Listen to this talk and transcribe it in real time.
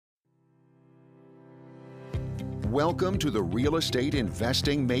Welcome to the Real Estate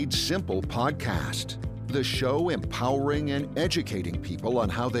Investing Made Simple podcast, the show empowering and educating people on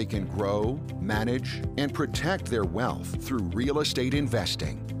how they can grow, manage, and protect their wealth through real estate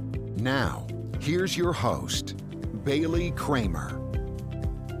investing. Now, here's your host, Bailey Kramer.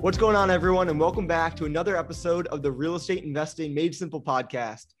 What's going on, everyone, and welcome back to another episode of the Real Estate Investing Made Simple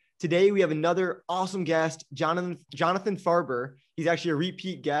podcast. Today, we have another awesome guest, Jonathan Farber. He's actually a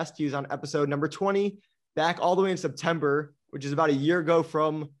repeat guest. He was on episode number 20, back all the way in September, which is about a year ago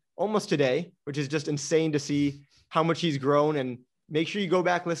from almost today, which is just insane to see how much he's grown. And make sure you go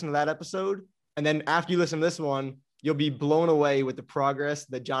back and listen to that episode. And then after you listen to this one, you'll be blown away with the progress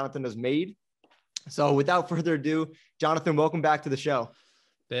that Jonathan has made. So without further ado, Jonathan, welcome back to the show.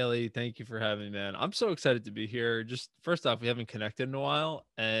 Bailey, thank you for having me, man. I'm so excited to be here. Just first off, we haven't connected in a while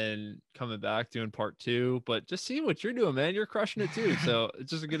and coming back doing part 2, but just seeing what you're doing, man. You're crushing it too. So it's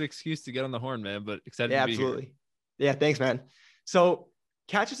just a good excuse to get on the horn, man, but excited to be absolutely. here. Yeah, thanks, man. So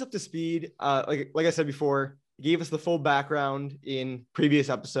catch us up to speed. Like I said before, you gave us the full background in previous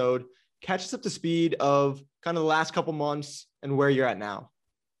episode. Catch us up to speed of kind of the last couple months and where you're at now.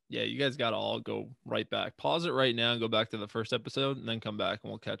 Yeah, you guys got to all go right back. Pause it right now and go back to the first episode and then come back and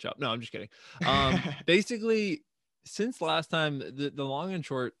we'll catch up. No, I'm just kidding. Basically, since last time, the long and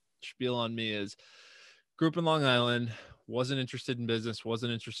short spiel on me is grew up in Long Island, wasn't interested in business,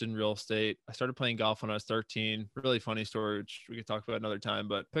 wasn't interested in real estate. I started playing golf when I was 13. Really funny story, which we could talk about another time,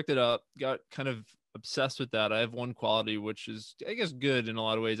 but picked it up, got kind of obsessed with that. I have one quality, which is, I guess, good in a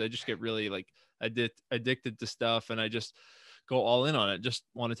lot of ways. I just get really like addicted to stuff and I just go all in on it. Just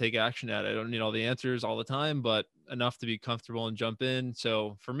want to take action at it. I don't need all the answers all the time, but enough to be comfortable and jump in.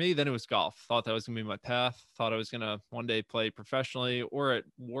 So for me, then it was golf. Thought that was going to be my path. Thought I was going to one day play professionally or at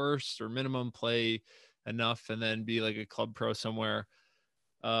worst or minimum play enough and then be like a club pro somewhere.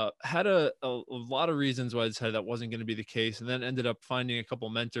 Had a lot of reasons why I decided that wasn't going to be the case. And then ended up finding a couple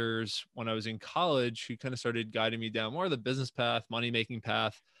mentors when I was in college who kind of started guiding me down more of the business path, money-making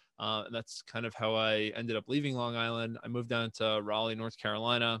path. And that's kind of how I ended up leaving Long Island. I moved down to Raleigh, North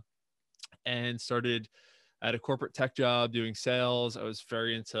Carolina, and started at a corporate tech job doing sales. I was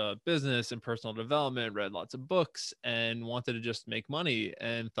very into business and personal development, read lots of books, and wanted to just make money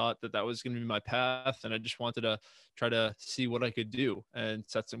and thought that that was going to be my path. And I just wanted to try to see what I could do and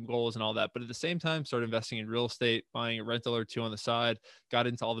set some goals and all that. But at the same time, started investing in real estate, buying a rental or two on the side, got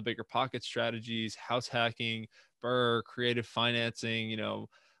into all the bigger pocket strategies, house hacking, BRRRR, creative financing,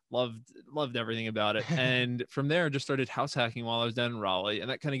 loved everything about it. And from there, just started house hacking while I was down in Raleigh. And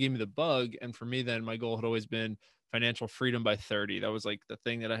that kind of gave me the bug. And for me, then my goal had always been financial freedom by 30. That was like the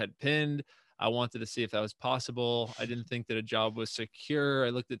thing that I had pinned. I wanted to see if that was possible. I didn't think that a job was secure. I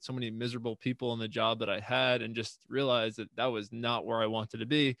looked at so many miserable people in the job that I had and just realized that that was not where I wanted to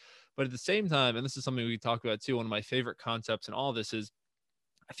be. But at the same time, and this is something we talk about too, one of my favorite concepts in all of this is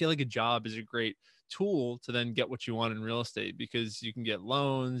I feel like a job is a great tool to then get what you want in real estate because you can get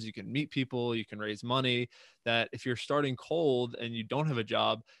loans, you can meet people, you can raise money that if you're starting cold and you don't have a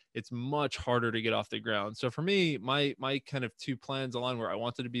job, it's much harder to get off the ground. So for me, my kind of two plans aligned where I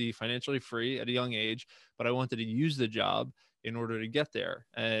wanted to be financially free at a young age, but I wanted to use the job in order to get there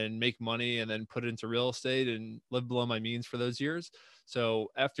and make money and then put it into real estate and live below my means for those years.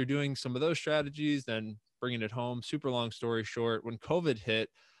 So after doing some of those strategies, then bringing it home, super long story short, when COVID hit,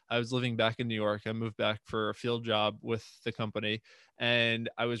 I was living back in New York. I moved back for a field job with the company and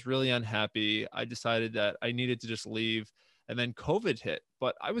I was really unhappy. I decided that I needed to just leave and then COVID hit,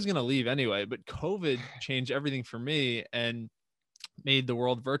 but I was going to leave anyway, but COVID changed everything for me and made the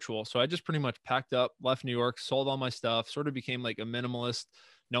world virtual. So I just pretty much packed up, left New York, sold all my stuff, sort of became like a minimalist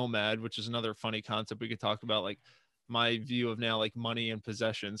nomad, which is another funny concept we could talk about. Like my view of now like money and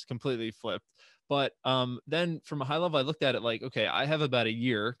possessions completely flipped. But then from a high level, I looked at it like, okay, I have about a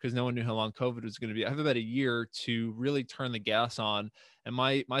year because no one knew how long COVID was going to be. I have about a year to really turn the gas on. And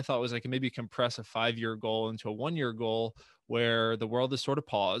my thought was I can maybe compress a 5-year goal into a 1-year goal where the world is sort of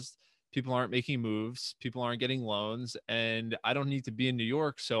paused. People aren't making moves. People aren't getting loans. And I don't need to be in New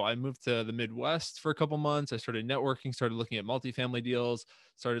York. So I moved to the Midwest for a couple months. I started networking, started looking at multifamily deals,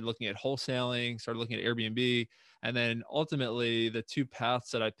 started looking at wholesaling, started looking at Airbnb. And then ultimately the two paths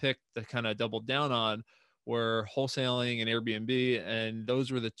that I picked that kind of doubled down on were wholesaling and Airbnb. And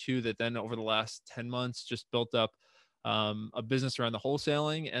those were the two that then over the last 10 months just built up a business around the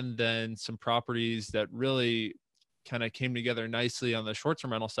wholesaling and then some properties that really kind of came together nicely on the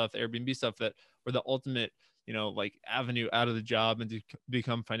short-term rental stuff, the Airbnb stuff that were the ultimate, like avenue out of the job and to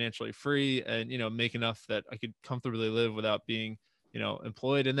become financially free and, make enough that I could comfortably live without being,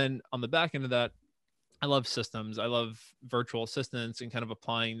 employed. And then on the back end of that, I love systems. I love virtual assistants and kind of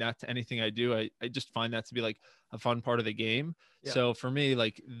applying that to anything I do. I just find that to be like a fun part of the game. Yeah. So for me,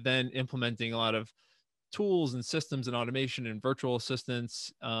 like then implementing a lot of tools and systems and automation and virtual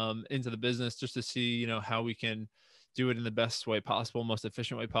assistants into the business just to see, you know, how we can do it in the best way possible, most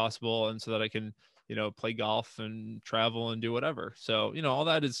efficient way possible. And so that I can, you know, play golf and travel and do whatever. So, you know, all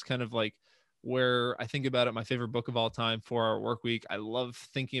that is kind of like where I think about it. My favorite book of all time, 4 Hour Workweek. I love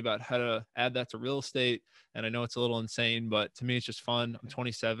thinking about how to add that to real estate. And I know it's a little insane, but to me, it's just fun. I'm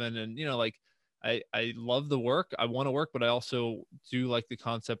 27 and, you know, like I love the work. I want to work, but I also do like the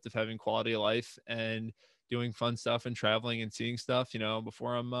concept of having quality of life and doing fun stuff and traveling and seeing stuff, you know,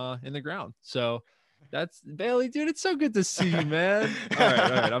 before I'm in the ground. So that's Bailey, dude. It's so good to see you, man. All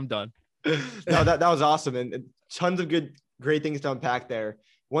right. I'm done. No, that was awesome. And tons of great things to unpack there.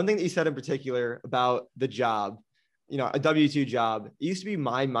 One thing that you said in particular about the job, you know, a W-2 job, it used to be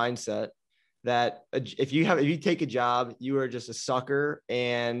my mindset that if you take a job, you are just a sucker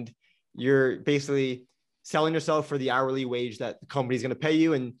and you're basically selling yourself for the hourly wage that the company's going to pay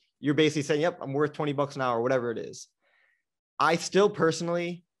you. And you're basically saying, yep, I'm worth $20 an hour, whatever it is. I still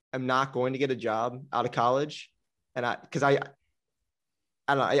personally am not going to get a job out of college. And I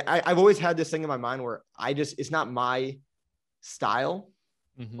don't know, I've always had this thing in my mind where it's not my style.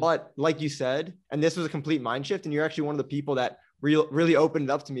 Mm-hmm. But like you said, and this was a complete mind shift, and you're actually one of the people that really opened it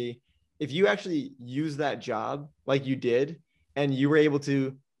up to me. If you actually use that job like you did, and you were able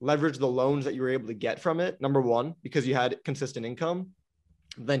to leverage the loans that you were able to get from it, number one, because you had consistent income.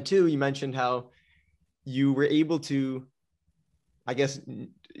 Then two, you mentioned how you were able to, I guess,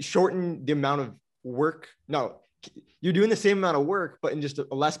 shorten the amount of work. No, you're doing the same amount of work, but in just a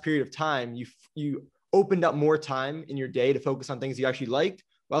less period of time, you opened up more time in your day to focus on things you actually liked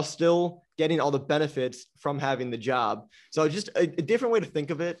while still getting all the benefits from having the job. So just a different way to think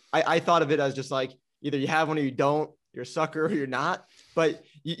of it. I thought of it as just like, either you have one or you don't, you're a sucker or you're not, but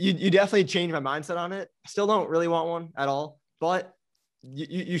you definitely changed my mindset on it. I still don't really want one at all, but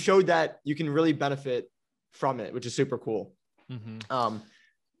you showed that you can really benefit from it, which is super cool. Mm-hmm.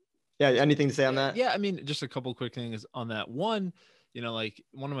 Yeah. Anything to say on that? Yeah. I mean, just a couple quick things on that. One, you know, like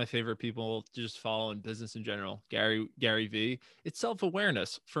one of my favorite people to just follow in business in general, Gary V. It's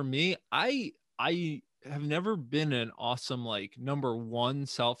self-awareness. For me, I have never been an awesome, like, number one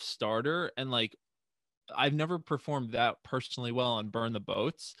self-starter. And like, I've never performed that personally well on Burn the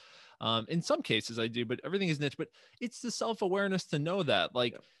Boats. In some cases I do, but everything is niche. But it's the self-awareness to know that,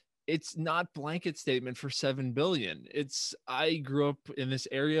 like, it's not blanket statement for 7 billion. I grew up in this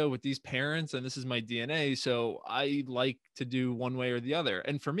area with these parents and this is my DNA. So I like to do one way or the other.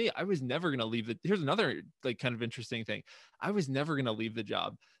 And for me, I was never going to leave here's another like kind of interesting thing. I was never going to leave the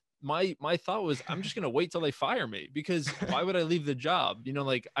job. My thought was, I'm just going to wait till they fire me, because why would I leave the job? You know,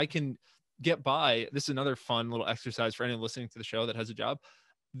 like I can get by. This is another fun little exercise for anyone listening to the show that has a job.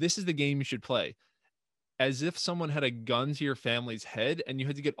 This is the game you should play. As if someone had a gun to your family's head and you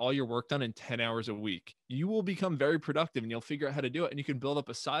had to get all your work done in 10 hours a week. You will become very productive and you'll figure out how to do it, and you can build up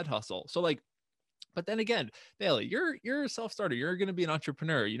a side hustle. So like, but then again, Bailey, you're a self-starter. You're going to be an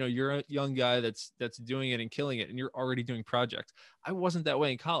entrepreneur. You know, you're a young guy that's doing it and killing it, and you're already doing projects. I wasn't that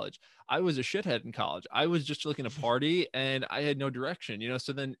way in college. I was a shithead in college. I was just looking to party and I had no direction, you know?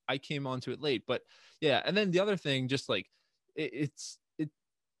 So then I came onto it late, but yeah. And then the other thing, just like it's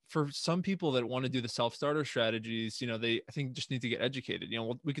for some people that want to do the self-starter strategies, you know, I think just need to get educated. You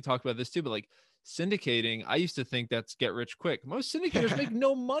know, we could talk about this too, but like syndicating, I used to think that's get rich quick. Most syndicators make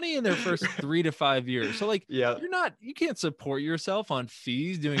no money in their first 3 to 5 years. So like, you can't support yourself on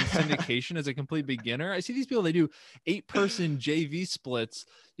fees doing syndication as a complete beginner. I see these people, they do 8-person JV splits,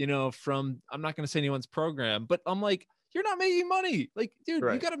 you know, from, I'm not going to say anyone's program, but I'm like, you're not making money. Like, dude,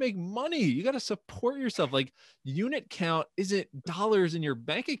 right. You got to make money. You got to support yourself. Like, unit count isn't dollars in your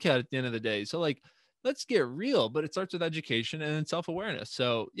bank account at the end of the day. So like, let's get real, but it starts with education and then self-awareness.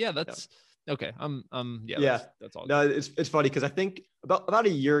 So yeah, that's okay. That's all. No, it's funny. Cause I think about a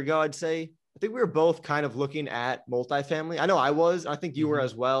year ago, I'd say, I think we were both kind of looking at multifamily. I know I was, I think you were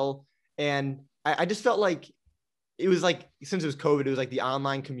as well. And I just felt like it was like, since it was COVID, it was like the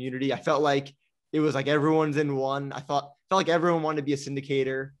online community. I felt like it was like everyone's in one. Felt like everyone wanted to be a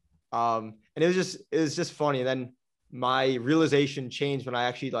syndicator. And it was just funny. And then my realization changed when I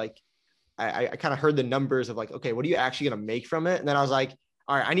actually I kind of heard the numbers of like, okay, what are you actually going to make from it? And then I was like,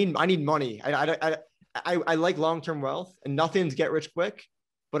 all right, I need money. I like long-term wealth, and nothing's get rich quick.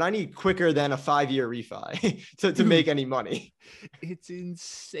 but I need quicker than a 5-year refi to make any money. It's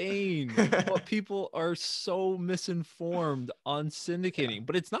insane. But people are so misinformed on syndicating,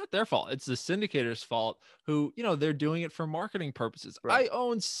 but it's not their fault. It's the syndicator's fault who, they're doing it for marketing purposes. Right. I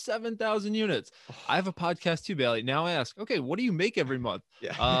own 7,000 units. I have a podcast too, Bailey. Now I ask, okay, what do you make every month?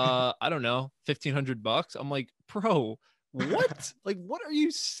 Yeah. I don't know, $1,500. I'm like, bro, what? Like, what are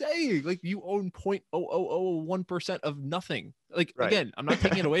you saying? Like, you own 0.0001% of nothing. Like, Right. again, I'm not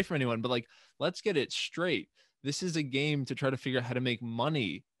taking it away from anyone, but like, let's get it straight. This is a game to try to figure out how to make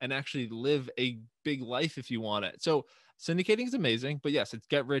money and actually live a big life if you want it. So syndicating is amazing, but yes, it's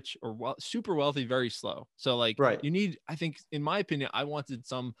get rich or super wealthy very slow. So like, Right. you need, I think, in my opinion, I wanted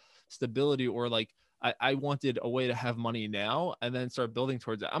some stability, or like I wanted a way to have money now and then start building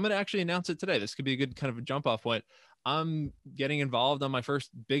towards it. I'm going to actually announce it today. This could be a good kind of a jump off point. I'm getting involved on my first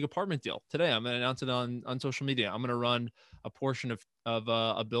big apartment deal today. I'm going to announce it on social media. I'm going to run a portion of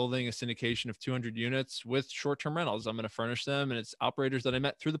a building, a syndication of 200 units with short-term rentals. I'm going to furnish them, and it's operators that I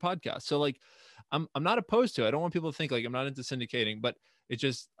met through the podcast. So like, I'm not opposed to it. I don't want people to think like I'm not into syndicating, but it's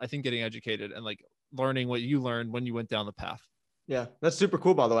just, I think getting educated and like learning what you learned when you went down the path. Yeah, that's super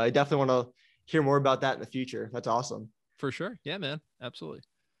cool, by the way. I definitely want to hear more about that in the future. That's awesome. For sure. Yeah, man. Absolutely.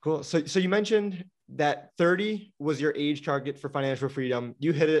 Cool. So you mentioned that 30 was your age target for financial freedom.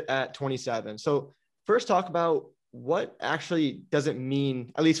 You hit it at 27. So first talk about what actually does it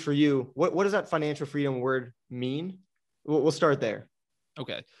mean, at least for you. What does that financial freedom word mean? We'll start there.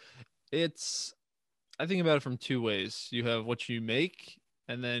 Okay. I think about it from two ways. You have what you make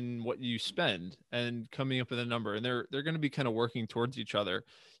and then what you spend, and coming up with a number, and they're going to be kind of working towards each other.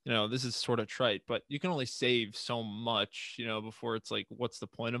 This is sort of trite, but you can only save so much, before it's like, what's the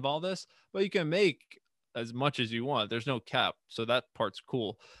point of all this? But you can make as much as you want. There's no cap. So that part's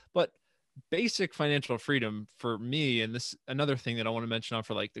cool. But basic financial freedom for me, and this another thing that I want to mention on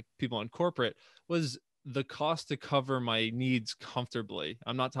for like the people in corporate, was the cost to cover my needs comfortably.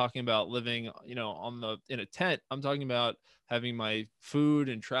 I'm not talking about living, in a tent. I'm talking about having my food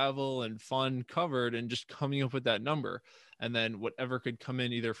and travel and fun covered and just coming up with that number. And then whatever could come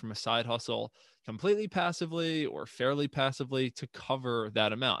in either from a side hustle completely passively or fairly passively to cover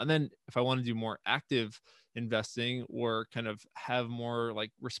that amount. And then if I want to do more active investing or kind of have more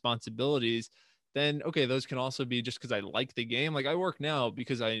like responsibilities, then okay, those can also be just because I like the game. Like I work now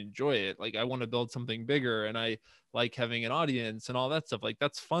because I enjoy it. Like I want to build something bigger and I like having an audience and all that stuff. Like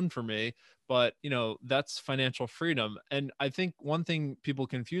that's fun for me, but that's financial freedom. And I think one thing people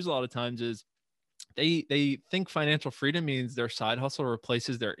confuse a lot of times is they think financial freedom means their side hustle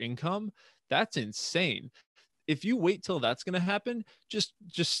replaces their income. That's insane. If you wait till that's going to happen, just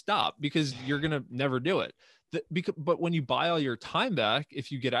stop, because you're going to never do it. But when you buy all your time back,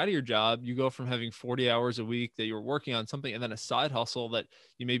 if you get out of your job, you go from having 40 hours a week that you're working on something and then a side hustle that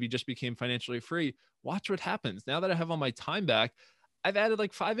you maybe just became financially free. Watch what happens. Now that I have all my time back, I've added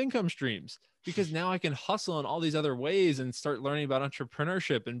like 5 income streams, because now I can hustle in all these other ways and start learning about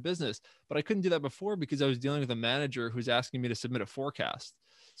entrepreneurship and business. But I couldn't do that before because I was dealing with a manager who's asking me to submit a forecast.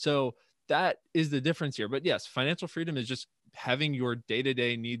 So that is the difference here. But yes, financial freedom is just having your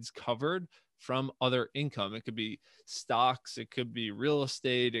day-to-day needs covered from other income. It could be stocks, it could be real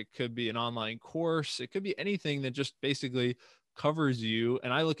estate, it could be an online course, it could be anything that just basically covers you.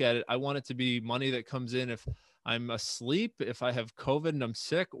 And I look at it, I want it to be money that comes in if I'm asleep, if I have COVID and I'm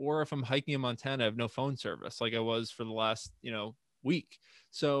sick, or if I'm hiking in Montana, I have no phone service like I was for the last, week.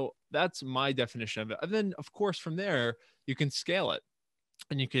 So that's my definition of it. And then of course, from there, you can scale it.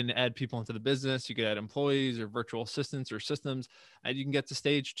 And you can add people into the business. You could add employees or virtual assistants or systems, and you can get to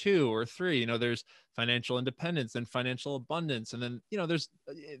stage 2 or 3. There's financial independence and financial abundance. And then, there's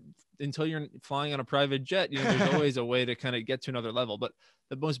until you're flying on a private jet, there's always a way to kind of get to another level. But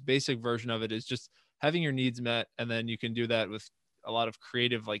the most basic version of it is just having your needs met. And then you can do that with a lot of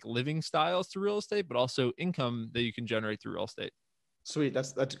creative, like living styles through real estate, but also income that you can generate through real estate. Sweet.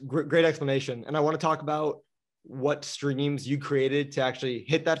 That's great explanation. And I want to talk about what streams you created to actually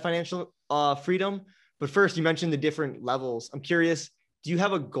hit that financial freedom. But first, you mentioned the different levels. I'm curious, do you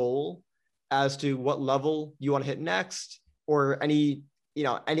have a goal as to what level you want to hit next, or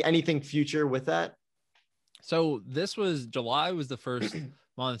anything future with that? So July was the first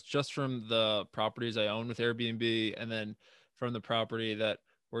month just from the properties I own with Airbnb, and then from the property that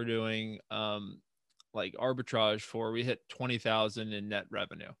we're doing like arbitrage for, we hit 20,000 in net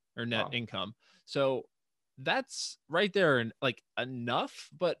revenue or net income. So that's right there and like enough.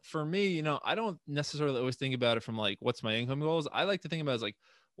 But for me, I don't necessarily always think about it from like, what's my income goals? I like to think about it as like,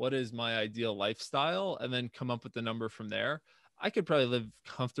 what is my ideal lifestyle, and then come up with the number from there. I could probably live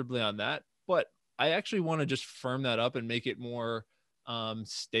comfortably on that, but I actually want to just firm that up and make it more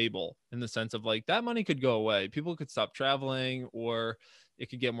stable in the sense of like that money could go away. People could stop traveling, or it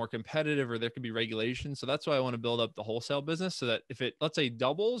could get more competitive, or there could be regulation. So that's why I want to build up the wholesale business so that if it, let's say,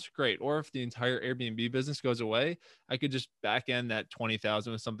 doubles, great. Or if the entire Airbnb business goes away, I could just back end that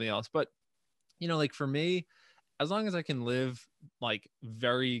 20,000 with something else. But, like for me, as long as I can live like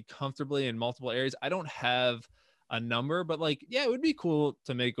very comfortably in multiple areas, I don't have a number, but like, yeah, it would be cool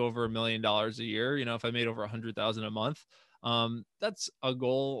to make over $1 million a year. If I made over 100,000 a month, that's a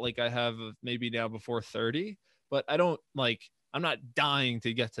goal. Like I have maybe now before 30, but I'm not dying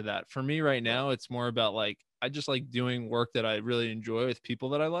to get to that. For me right now, it's more about like, I just like doing work that I really enjoy with people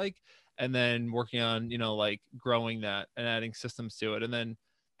that I like, and then working on, like growing that and adding systems to it. And then,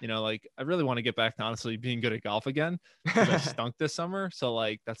 like I really want to get back to honestly being good at golf again, because I stunk this summer. So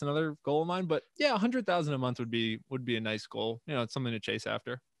like, that's another goal of mine, but yeah, 100,000 a month would be a nice goal. It's something to chase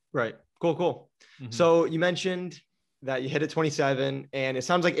after. Right. Cool. Mm-hmm. So you mentioned that you hit at 27, and it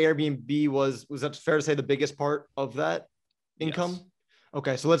sounds like Airbnb was that fair to say the biggest part of that income? Yes.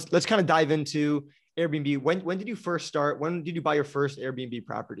 Okay. So let's kind of dive into Airbnb. When did you first start? When did you buy your first Airbnb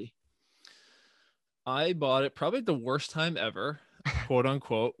property? I bought it probably the worst time ever, quote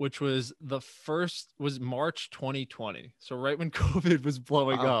unquote, which was March 2020. So right when COVID was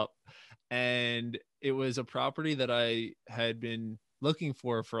blowing up, and it was a property that I had been looking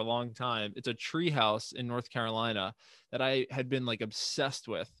for a long time. It's a tree house in North Carolina that I had been like obsessed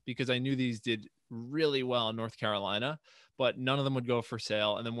with, because I knew these did really well in North Carolina, but none of them would go for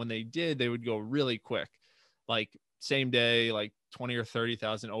sale. And then when they did, they would go really quick, like same day, like 20 or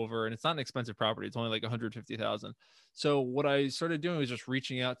 30,000 over. And it's not an expensive property. It's only like 150,000. So what I started doing was just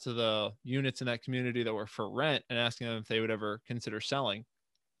reaching out to the units in that community that were for rent and asking them if they would ever consider selling.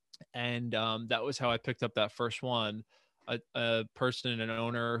 And that was how I picked up that first one. A person, an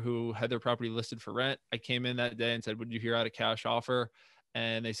owner who had their property listed for rent. I came in that day and said, would you hear out a cash offer?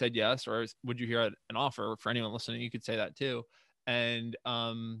 And they said yes. Or would you hear out an offer? For anyone listening, you could say that too. And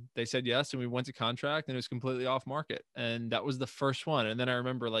they said yes. And we went to contract, and it was completely off market. And that was the first one. And then I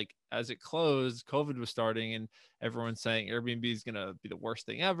remember, like, as it closed, COVID was starting, and everyone's saying Airbnb is going to be the worst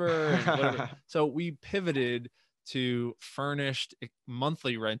thing ever. And whatever. So we pivoted to furnished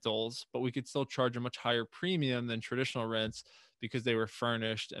monthly rentals, but we could still charge a much higher premium than traditional rents because they were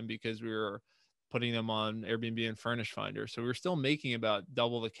furnished and because we were putting them on Airbnb and Furnish Finder. So we were still making about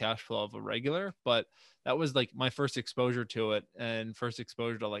double the cash flow of a regular, but that was like my first exposure to it and first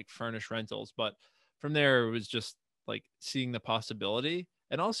exposure to like furnished rentals. But from there, it was just like seeing the possibility,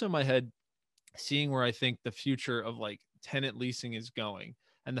 and also in my head, seeing where I think the future of like tenant leasing is going.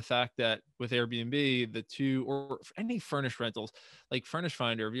 And the fact that with Airbnb, the two, or any furnished rentals like Furnish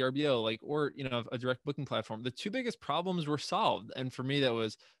Finder, VRBO, like, or, a direct booking platform, the two biggest problems were solved. And for me, that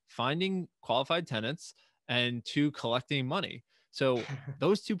was finding qualified tenants, and two, collecting money. So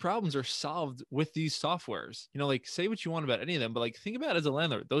those two problems are solved with these softwares. Like, say what you want about any of them, but like, think about it as a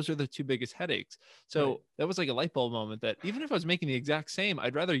landlord, those are the two biggest headaches. So right. That was like a light bulb moment that even if I was making the exact same,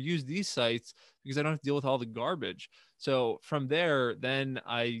 I'd rather use these sites because I don't have to deal with all the garbage. So from there, then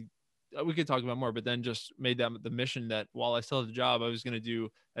we could talk about more, but then just made that the mission that while I still have the job, I was going to do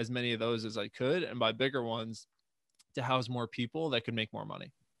as many of those as I could and buy bigger ones to house more people that could make more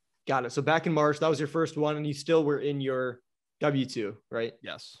money. Got it. So back in March, that was your first one, and you still were in your W-2, right?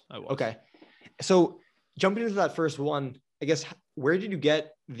 Yes, I was. Okay. So jumping into that first one, I guess, where did you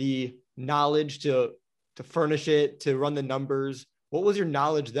get the knowledge to furnish it, to run the numbers? What was your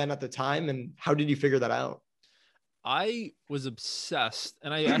knowledge then at the time, and how did you figure that out? I was obsessed,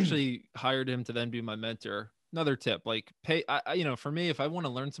 and I actually hired him to then be my mentor. Another tip, like for me, if I want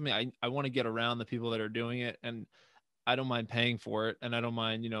to learn something, I want to get around the people that are doing it, and I don't mind paying for it. And I don't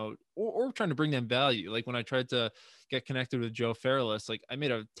mind, or trying to bring them value. Like when I tried to get connected with Joe Fairless, like I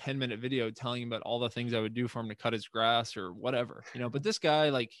made a 10-minute video telling him about all the things I would do for him to cut his grass or whatever, but this guy,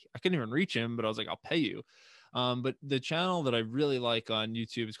 like, I couldn't even reach him, but I was like, I'll pay you. But the channel that I really like on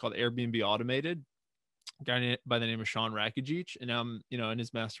YouTube is called Airbnb Automated. A guy by the name of Sean Rakijic, and I'm, in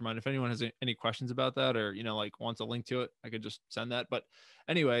his mastermind. If anyone has any questions about that, or, like wants a link to it, I could just send that. But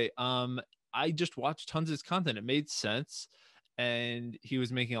anyway, I just watched tons of his content. It made sense. And he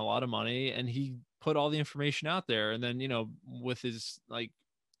was making a lot of money, and he put all the information out there. And then, with his like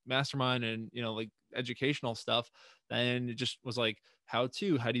mastermind and, like educational stuff, then it just was like, how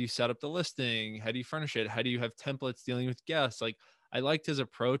do you set up the listing? How do you furnish it? How do you have templates dealing with guests? Like, I liked his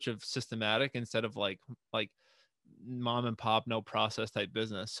approach of systematic instead of like mom and pop, no process type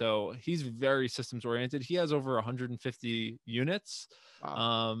business. So he's very systems oriented. He has over 150 units.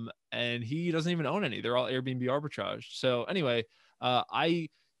 Wow. And he doesn't even own any. They're all Airbnb arbitrage. So anyway, I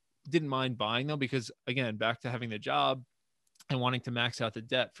didn't mind buying them because, again, back to having the job, and wanting to max out the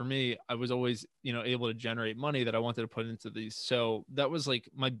debt. For me, I was always, able to generate money that I wanted to put into these. So that was like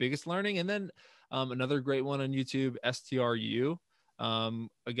my biggest learning. And then another great one on YouTube, STRU,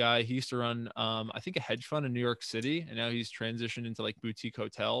 a guy, he used to run, I think a hedge fund in New York City, and now he's transitioned into like boutique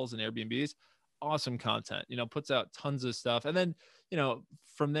hotels and Airbnbs. Awesome content, puts out tons of stuff. And then,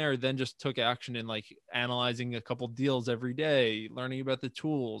 from there, then just took action in like analyzing a couple deals every day, learning about the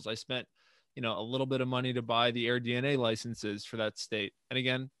tools. I spent, a little bit of money to buy the AirDNA licenses for that state. And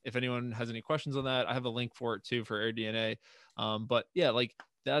again, if anyone has any questions on that, I have a link for it too, for AirDNA. But yeah, like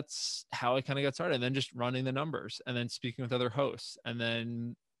that's how I kind of got started. And then just running the numbers, and then speaking with other hosts, and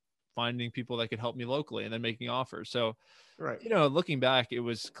then finding people that could help me locally, and then making offers. So, Right. Looking back, it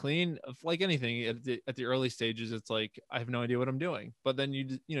was clean. Like anything at the early stages, it's like, I have no idea what I'm doing, but then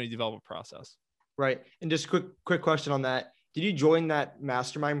you develop a process. Right. And just quick question on that. Did you join that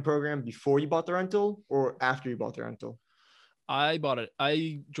mastermind program before you bought the rental or after you bought the rental? I bought it.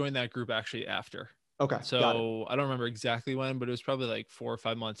 I joined that group actually after. Okay. So I don't remember exactly when, but it was probably like 4 or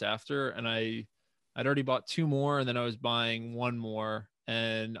 5 months after. And I'd already bought 2 more, and then I was buying 1 more.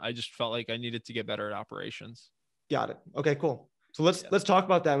 And I just felt like I needed to get better at operations. Got it. Okay, cool. So let's talk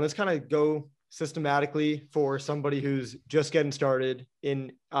about that. And let's kind of go systematically for somebody who's just getting started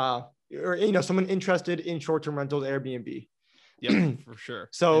in, or, someone interested in short-term rentals, Airbnb. Yeah, for sure.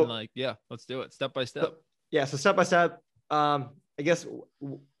 So let's do it step by step. So step by step, I guess,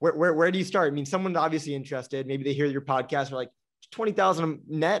 where do you start? I mean, someone's obviously interested. Maybe they hear your podcast, or like 20,000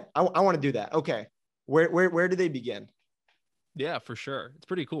 net. I want to do that. Okay. Where do they begin? Yeah, for sure. It's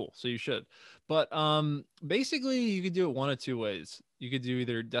pretty cool. So you should. But basically you could do it one of 2 ways. You could do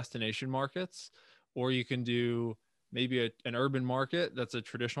either destination markets, or you can do maybe an urban market that's a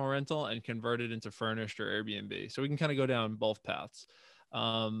traditional rental and convert it into furnished or Airbnb. So we can kind of go down both paths.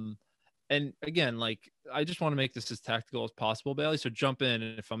 And again, like, I just want to make this as tactical as possible, Bailey. So jump in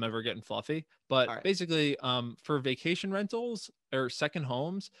if I'm ever getting fluffy. But basically, for vacation rentals or second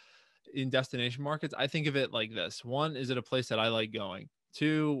homes in destination markets, I think of it like this. 1, is it a place that I like going?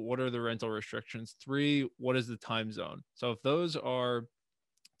 2, what are the rental restrictions? 3, what is the time zone? So if those are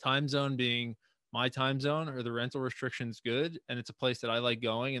time zone being my time zone, or the rental restrictions good, and it's a place that I like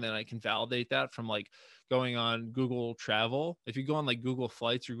going, and then I can validate that from like going on Google Travel. If you go on like Google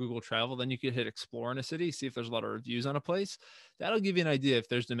Flights or Google Travel, then you could hit explore in a city, see if there's a lot of reviews on a place. That'll give you an idea if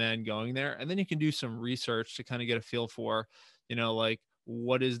there's demand going there. And then you can do some research to kind of get a feel for, like,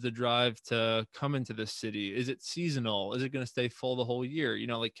 what is the drive to come into this city? Is it seasonal? Is it going to stay full the whole year?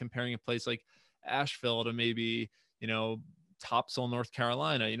 Like comparing a place like Asheville to maybe, Topsail, North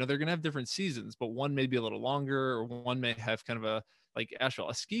Carolina, they're going to have different seasons, but one may be a little longer, or one may have kind of a, like Asheville,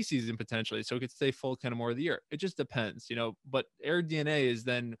 a ski season potentially. So it could stay full kind of more of the year. It just depends, but AirDNA is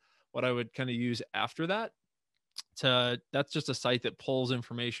then what I would kind of use after that. That's just a site that pulls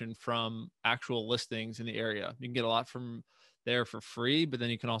information from actual listings in the area. You can get a lot from there for free, but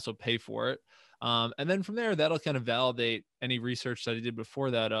then you can also pay for it. And then from there, that'll kind of validate any research that I did before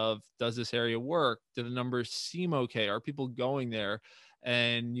that of, does this area work? Do the numbers seem okay? Are people going there?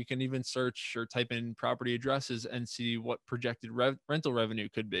 And you can even search or type in property addresses and see what projected rental revenue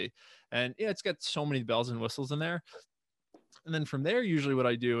could be. And yeah, it's got so many bells and whistles in there. And then from there, usually what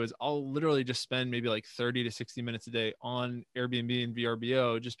I do is I'll literally just spend maybe like 30 to 60 minutes a day on Airbnb and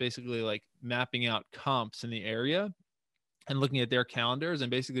VRBO, just basically like mapping out comps in the area and looking at their calendars, and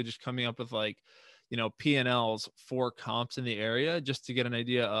basically just coming up with like, P&Ls for comps in the area, just to get an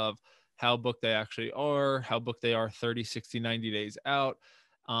idea of how booked they actually are, how booked they are 30, 60, 90 days out.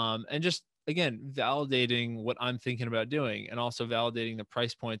 And just, again, validating what I'm thinking about doing, and also validating the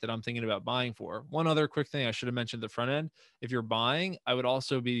price point that I'm thinking about buying for. One other quick thing I should have mentioned at the front end, if you're buying, I would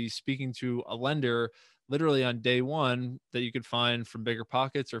also be speaking to a lender literally on day 1 that you could find from Bigger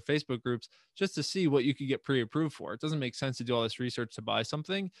Pockets or Facebook groups, just to see what you could get pre-approved for. It doesn't make sense to do all this research to buy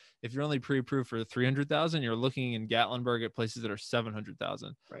something if you're only pre-approved for 300,000. You're looking in Gatlinburg at places that are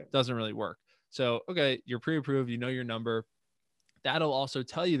 700,000. Right. It doesn't really work. So, okay, you're pre-approved, your number. That'll also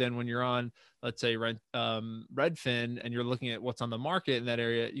tell you then when you're on, let's say, Redfin, and you're looking at what's on the market in that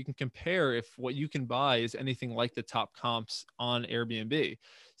area, you can compare if what you can buy is anything like the top comps on Airbnb.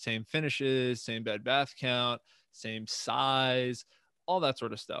 Same finishes, same bed bath count, same size, all that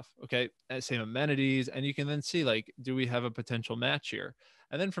sort of stuff. Okay. Same amenities. And you can then see, like, do we have a potential match here?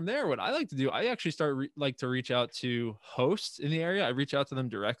 And then from there, what I like to do, I actually like to reach out to hosts in the area. I reach out to them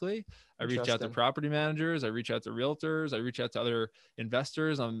directly. I reach out to property managers. I reach out to realtors. I reach out to other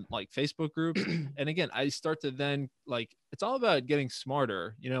investors on like Facebook groups. And again, I start to then, like, it's all about getting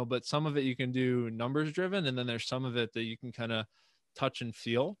smarter, but some of it you can do numbers driven. And then there's some of it that you can kind of touch and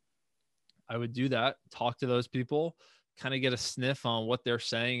feel. I would do that, talk to those people, kind of get a sniff on what they're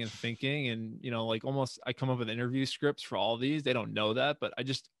saying and thinking. And, like almost I come up with interview scripts for all these. They don't know that, but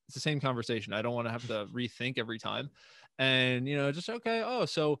it's the same conversation. I don't want to have to rethink every time. And, just, okay, oh,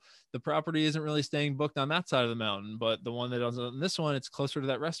 so the property isn't really staying booked on that side of the mountain, but the one that owns on this one, it's closer to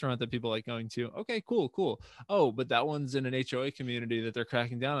that restaurant that people like going to. Okay, cool. Oh, but that one's in an HOA community that they're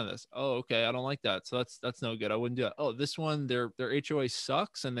cracking down on this. Oh, okay, I don't like that. So that's no good. I wouldn't do it. Oh, this one, their HOA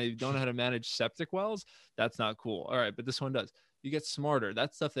sucks and they don't know how to manage septic wells. That's not cool. All right, but this one does. You get smarter.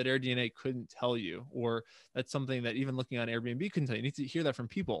 That's stuff that AirDNA couldn't tell you, or that's something that even looking on Airbnb couldn't tell you. You need to hear that from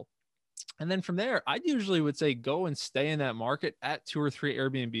people. And then from there, I usually would say go and stay in that market at 2 or 3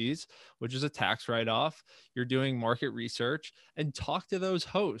 Airbnbs, which is a tax write-off. You're doing market research and talk to those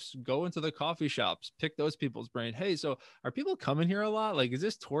hosts. Go into the coffee shops, pick those people's brain. Hey, so are people coming here a lot? Like, is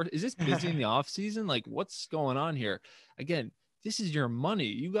this busy in the off season? Like, what's going on here? Again, this is your money.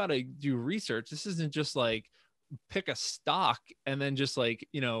 You got to do research. This isn't just like pick a stock and then just like,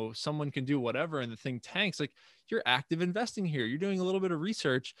 someone can do whatever and the thing tanks. Like, you're active investing here. You're doing a little bit of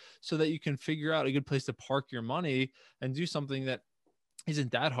research so that you can figure out a good place to park your money and do something that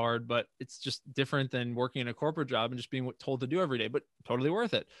isn't that hard, but it's just different than working in a corporate job and just being told to do every day, but totally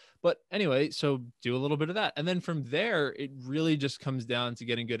worth it. But anyway, so do a little bit of that. And then from there, it really just comes down to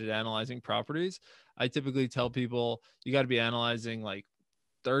getting good at analyzing properties. I typically tell people you got to be analyzing like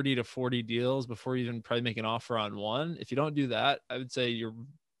 30 to 40 deals before you even probably make an offer on one. If you don't do that, I would say you're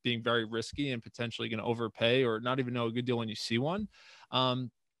being very risky and potentially going to overpay or not even know a good deal when you see one.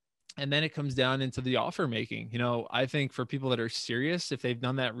 And then it comes down into the offer making. I think for people that are serious, if they've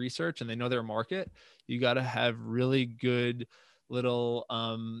done that research and they know their market, you got to have really good little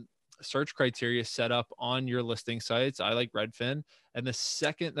search criteria set up on your listing sites. I like Redfin. And the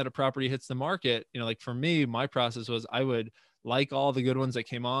second that a property hits the market, like for me, my process was I would like all the good ones that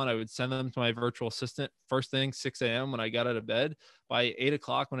came on. I would send them to my virtual assistant first thing, 6 a.m. when I got out of bed. By 8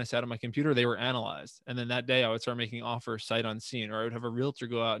 o'clock, when I sat on my computer, they were analyzed. And then that day I would start making offers sight unseen, or I would have a realtor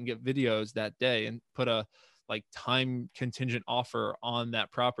go out and get videos that day and put a like time contingent offer on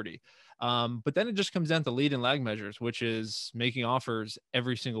that property. But then it just comes down to lead and lag measures, which is making offers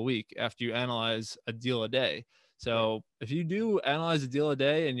every single week after you analyze a deal a day. So if you do analyze a deal a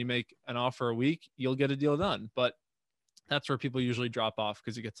day and you make an offer a week, you'll get a deal done. But that's where people usually drop off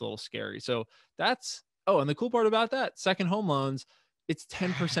because it gets a little scary. So and the cool part about that, second home loans, it's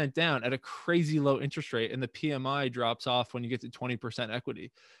 10% down at a crazy low interest rate. And the PMI drops off when you get to 20% equity.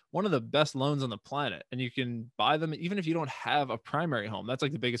 One of the best loans on the planet. And you can buy them even if you don't have a primary home. That's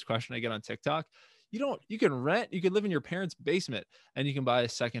like the biggest question I get on TikTok. You can rent, you can live in your parents' basement and you can buy a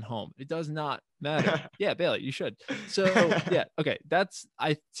second home. It does not matter. Yeah, Bailey, you should. So yeah. Okay.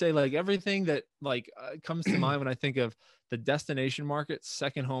 I say like everything that comes to mind when I think of the destination market,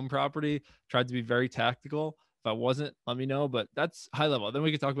 second home property, tried to be very tactical. If I wasn't, let me know, but that's high level. Then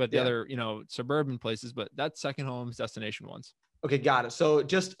we could talk about the other, suburban places, but that's second homes, destination ones. Okay. Got it. So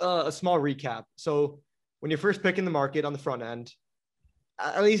just a small recap. So when you're first picking the market on the front end,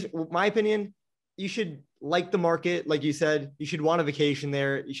 at least my opinion, you should like the market. Like you said, you should want a vacation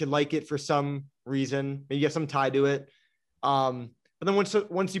there. You should like it for some reason. Maybe you have some tie to it. But then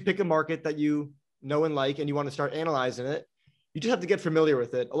once you pick a market that you know and like, and you want to start analyzing it, you just have to get familiar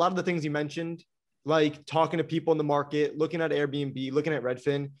with it. A lot of the things you mentioned, like talking to people in the market, looking at Airbnb, looking at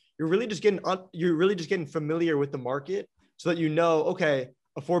Redfin, you're really just getting familiar with the market so that okay,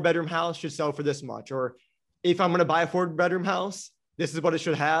 a 4-bedroom house should sell for this much. Or if I'm going to buy a 4-bedroom house, this is what it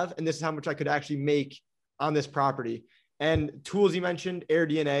should have, and this is how much I could actually make on this property. And tools you mentioned,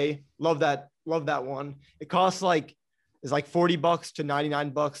 AirDNA, love that one. It costs it's like $40 to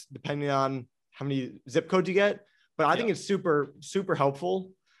 $99, depending on how many zip codes you get. But I think it's super, super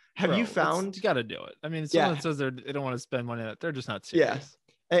helpful. Have you found? You got to do it. I mean, someone that says they don't want to spend money on it, they're just not serious.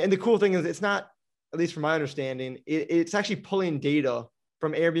 Yeah. And the cool thing is it's not, at least from my understanding, it's actually pulling data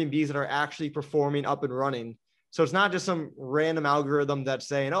from Airbnbs that are actually performing up and running. So it's not just some random algorithm that's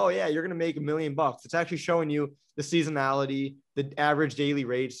saying, oh yeah, you're going to make $1 million. It's actually showing you the seasonality, the average daily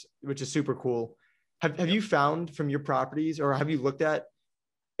rates, which is super cool. Have you found from your properties, or have you looked at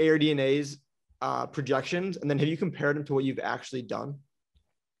AirDNA's projections, and then have you compared them to what you've actually done?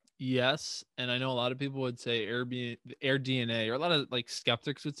 Yes. And I know a lot of people would say AirDNA, or a lot of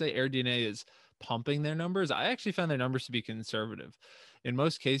skeptics would say AirDNA is pumping their numbers. I actually found their numbers to be conservative. In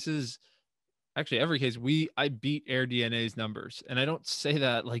most cases, actually every case, I beat AirDNA's numbers. And I don't say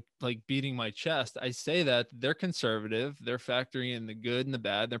that like beating my chest. I say that they're conservative. They're factoring in the good and the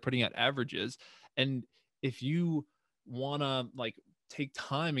bad. They're putting out averages. And if you want to take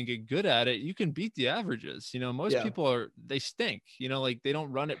time and get good at it, you can beat the averages. Most Yeah, people they stink, like they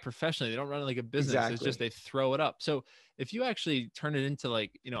don't run it professionally. They don't run it like a business. It's exactly. just, they throw it up. So if you actually turn it into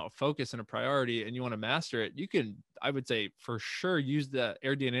like, a focus and a priority and you want to master it, you can, I would say for sure, use the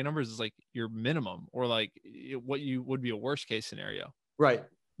AirDNA numbers as like your minimum, or like what you would be a worst case scenario. Right.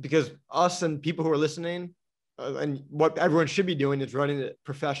 Because us and people who are listening, and what everyone should be doing is running it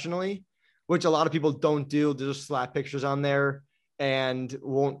professionally, which a lot of people don't do. They just slap pictures on there and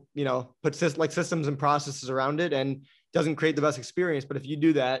won't, put systems and processes around it, and doesn't create the best experience. But if you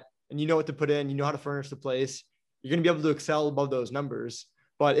do that and you know what to put in, you know how to furnish the place, you're going to be able to excel above those numbers.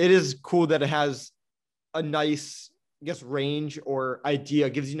 But it is cool that it has a nice, I guess, range or idea,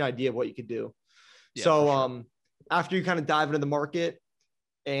 gives you an idea of what you could do. Yeah, So, for sure. after you kind of dive into the market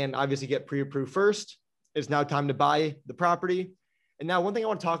and obviously get pre-approved first, it's now time to buy the property. And now one thing I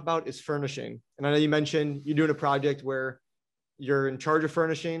want to talk about is furnishing. And I know you mentioned you're doing a project where you're in charge of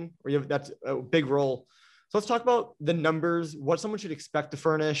furnishing, or that's a big role. So let's talk about the numbers, what someone should expect to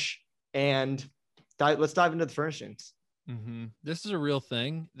furnish, and let's dive into the furnishings. This is a real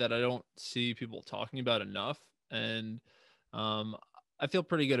thing that I don't see people talking about enough. And I feel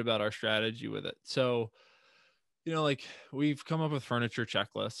pretty good about our strategy with it. So, like we've come up with furniture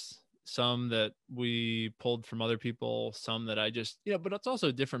checklists, some that we pulled from other people, some that I just, but it's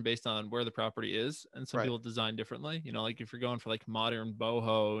also different based on where the property is. And some Right. people design differently, like if you're going for like modern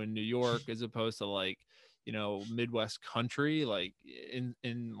boho in New York, as opposed to like, Midwest country, like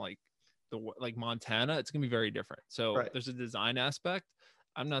in like like Montana, it's gonna be very different. So Right. there's a design aspect.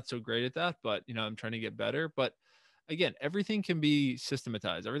 I'm not so great at that, but I'm trying to get better. But again, everything can be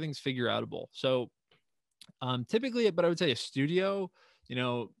systematized. Everything's figure outable. So typically, but I would say a studio,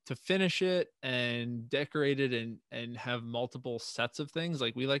 to finish it and decorate it and have multiple sets of things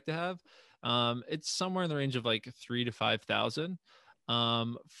like we like to have, it's somewhere in the range of like 3 to 5,000.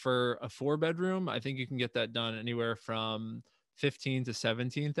 For a 4-bedroom, I think you can get that done anywhere from 15 to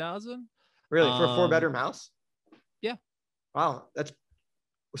 17,000. Really, for a 4-bedroom house? Yeah. Wow, that's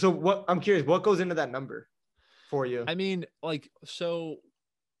so. What I'm curious, what goes into that number for you? I mean, like, so,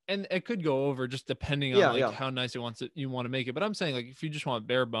 and it could go over just depending on Yeah, like yeah, how nice you want to make it. But I'm saying, like, if you just want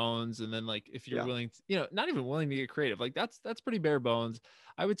bare bones, and then like if you're yeah. willing to, not even willing to get creative, like that's pretty bare bones.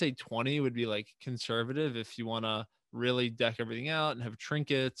 I would say 20 would be like conservative if you want to really deck everything out and have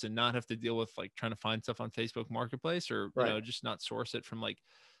trinkets and not have to deal with like trying to find stuff on Facebook Marketplace, or Right. just not source it from like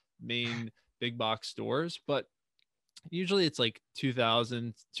main big box stores. But usually it's like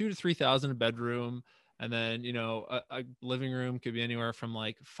 2,000, 2 to 3,000 a bedroom. And then, a living room could be anywhere from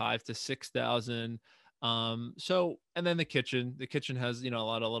like 5 to 6,000. So, and then the kitchen has, a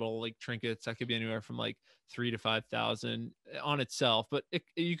lot of little like trinkets that could be anywhere from like 3 to 5,000 on itself, but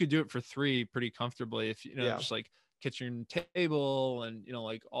you could do it for 3 pretty comfortably if, Yeah. just like kitchen table and,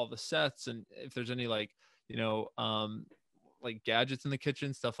 like all the sets. And if there's any like gadgets in the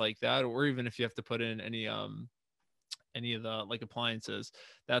kitchen, stuff like that, or even if you have to put in any of the like appliances,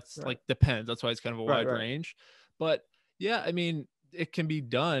 that's Right. like depends. That's why it's kind of a Right. wide Right. range. But yeah, I mean, it can be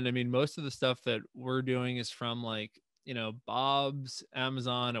done. I mean, most of the stuff that we're doing is from like, Bob's,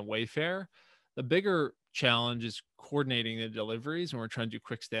 Amazon, and Wayfair. The bigger challenge is coordinating the deliveries when we're trying to do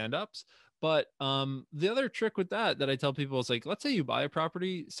quick stand-ups. But the other trick with that I tell people is like, let's say you buy a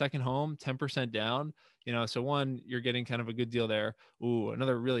property, second home, 10% down. So one, you're getting kind of a good deal there. Ooh,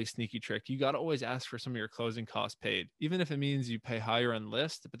 another really sneaky trick. You got to always ask for some of your closing costs paid, even if it means you pay higher on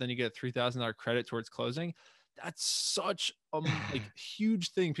list, but then you get a $3,000 credit towards closing. That's such like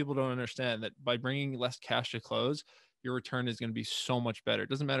huge thing people don't understand, that by bringing less cash to close, your return is going to be so much better. It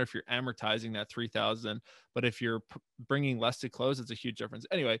doesn't matter if you're amortizing that 3,000, but if you're bringing less to close, it's a huge difference.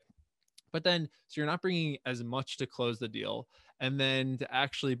 Anyway, but then, so you're not bringing as much to close the deal. And then to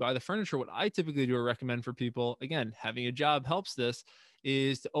actually buy the furniture, what I typically do or recommend for people, again, having a job helps this,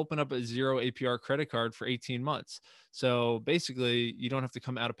 is to open up a 0 APR credit card for 18 months. So basically, you don't have to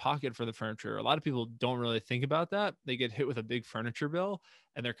come out of pocket for the furniture. A lot of people don't really think about that. They get hit with a big furniture bill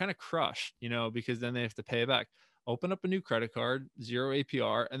and they're kind of crushed, because then they have to pay it back. Open up a new credit card, 0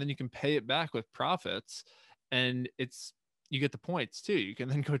 APR, and then you can pay it back with profits. And you get the points too. You can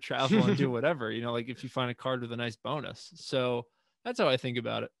then go travel and do whatever, like if you find a card with a nice bonus. So that's how I think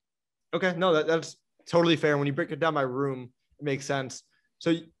about it. Okay. No, that's totally fair. When you break it down by room, it makes sense.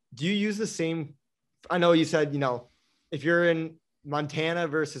 So do you use the same? I know you said, if you're in Montana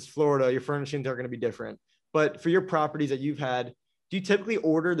versus Florida, your furnishings are going to be different. But for your properties that you've had, do you typically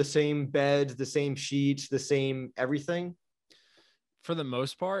order the same beds, the same sheets, the same everything? For the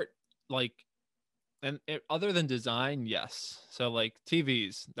most part, like, other than design, yes. So like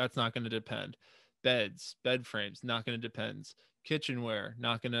TVs, that's not going to depend. Bed frames, not going to depend. kitchenware,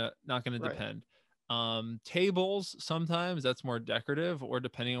 not gonna Right. depend. Tables, sometimes that's more decorative, or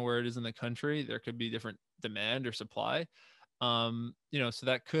depending on where it is in the country, there could be different demand or supply. So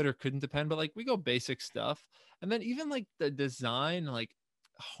that could or couldn't depend, but like we go basic stuff. And then even like the design, like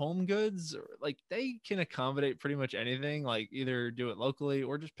home goods, or like they can accommodate pretty much anything, like either do it locally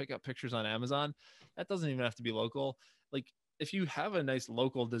or just pick up pictures on Amazon. That doesn't even have to be local. Like if you have a nice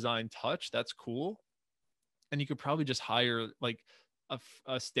local design touch, that's cool. And you could probably just hire like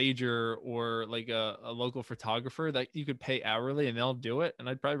a stager or like a local photographer that you could pay hourly and they'll do it. And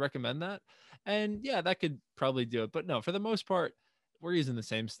I'd probably recommend that. And yeah, that could probably do it. But no, for the most part, we're using the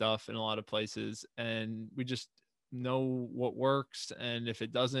same stuff in a lot of places, and we just know what works. And if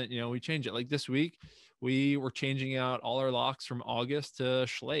it doesn't, we change it. Like this week, we were changing out all our locks from August to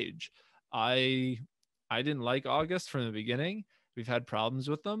Schlage. I didn't like August from the beginning. We've had problems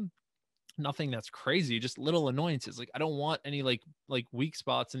with them, nothing that's crazy, just little annoyances. Like I don't want any like weak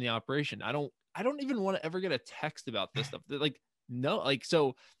spots in the operation. I don't even want to ever get a text about this stuff. Like no, like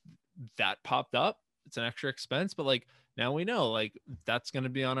so that popped up. It's an extra expense, but like now we know like that's going to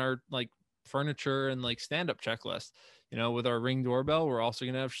be on our like furniture and like stand-up checklist. With our Ring doorbell, we're also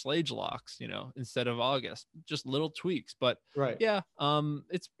going to have Schlage locks, instead of August. Just little tweaks, but Right. yeah,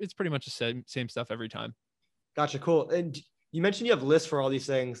 it's pretty much the same stuff every time. Gotcha. Cool. And you mentioned you have lists for all these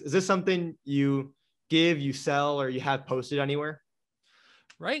things. Is this something you give, you sell, or you have posted anywhere?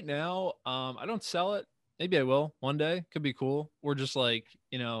 Right now, I don't sell it. Maybe I will one day. Could be cool. Or just like,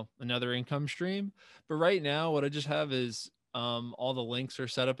 another income stream. But right now, what I just have is all the links are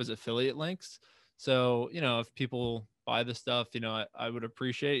set up as affiliate links. So, if people buy the stuff, I would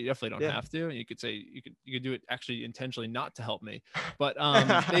appreciate it. You definitely don't Yeah. have to. You could say you could do it actually intentionally not to help me. But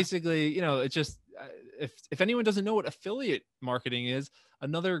basically, it's just if anyone doesn't know what affiliate marketing is,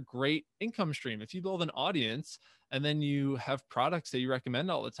 another great income stream. If you build an audience and then you have products that you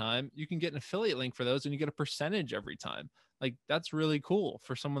recommend all the time, you can get an affiliate link for those and you get a percentage every time. Like that's really cool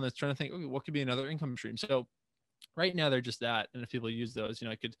for someone that's trying to think, okay, what could be another income stream? So right now they're just that. And if people use those,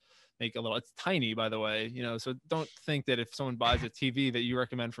 I could make a little, it's tiny, by the way, so don't think that if someone buys a TV that you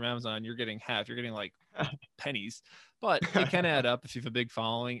recommend from Amazon, you're getting half, you're getting like pennies, but it can add up if you have a big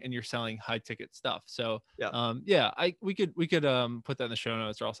following and you're selling high ticket stuff. So Yeah. we could put that in the show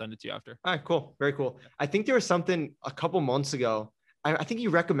notes, or I'll send it to you after. All right, cool. Very cool. I think there was something a couple months ago. I think you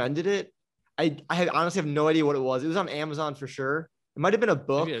recommended it. I honestly have no idea what it was. It was on Amazon for sure. It might have been a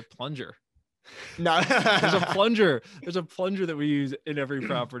book. Maybe a plunger. No. There's a plunger. There's a plunger that we use in every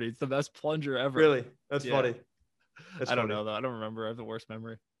property. It's the best plunger ever. Really? That's funny. I don't know though. I don't remember. I have the worst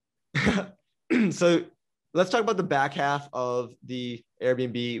memory. So let's talk about the back half of the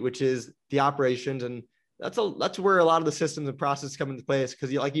Airbnb, which is the operations. And that's where a lot of the systems and processes come into place.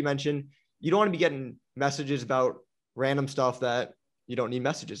 Because like you mentioned, you don't want to be getting messages about random stuff that you don't need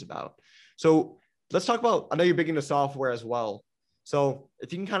messages about. So let's talk about, I know you're big into software as well. So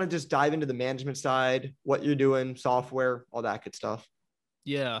if you can kind of just dive into the management side, what you're doing, software, all that good stuff.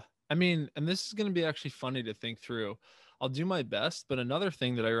 Yeah. I mean, and this is going to be actually funny to think through. I'll do my best, but another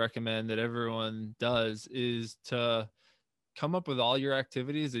thing that I recommend that everyone does is to come up with all your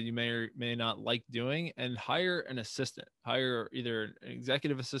activities that you may or may not like doing and hire an assistant. Hire either an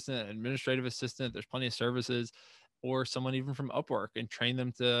executive assistant, administrative assistant. There's plenty of services, or someone even from Upwork, and train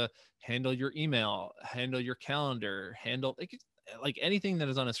them to handle your email, handle your calendar, handle like anything that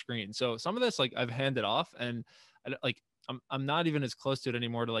is on a screen. So some of this, like I've handed off, and I'm not even as close to it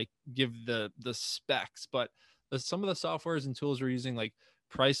anymore to like give the specs, but some of the softwares and tools we're using, like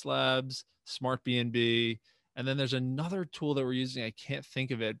Price Labs, Smart BNB, and then there's another tool that we're using. I can't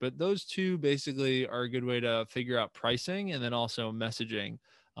think of it, but those two basically are a good way to figure out pricing and then also messaging.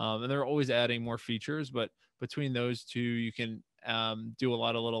 And they're always adding more features, but between those two, you can do a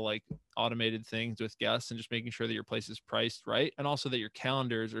lot of little like automated things with guests and just making sure that your place is priced right. And also that your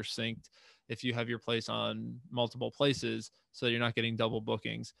calendars are synced if you have your place on multiple places, so that you're not getting double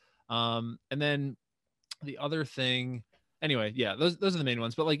bookings. And then the other thing, anyway, yeah, those are the main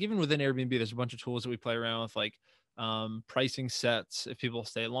ones. But like even within Airbnb, there's a bunch of tools that we play around with, like pricing sets if people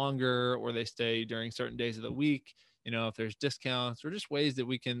stay longer or they stay during certain days of the week, if there's discounts, or just ways that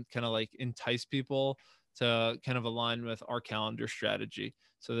we can kind of like entice people to kind of align with our calendar strategy,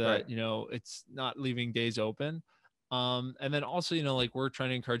 so that Right. it's not leaving days open. And then also, like we're trying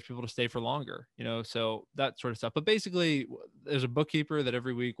to encourage people to stay for longer, so that sort of stuff. But basically, there's a bookkeeper that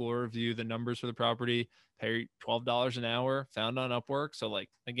every week will review the numbers for the property, pay $12 an hour, found on Upwork. So like,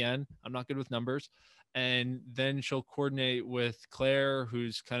 again, I'm not good with numbers. And then she'll coordinate with Claire,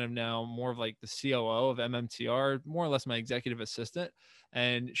 who's kind of now more of like the COO of MMTR, more or less my executive assistant.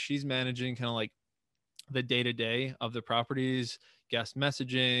 And she's managing kind of like the day-to-day of the properties, guest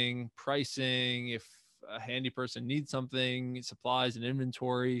messaging, pricing, if a handy person needs something, supplies and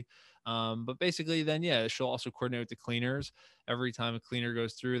inventory. But basically then, yeah, she'll also coordinate with the cleaners. Every time a cleaner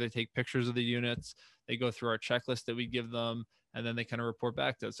goes through, they take pictures of the units, they go through our checklist that we give them, and then they kind of report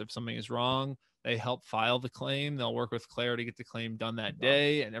back to us. If something is wrong, they help file the claim. They'll work with Claire to get the claim done that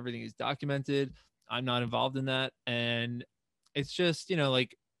day, and everything is documented. I'm not involved in that. And it's just,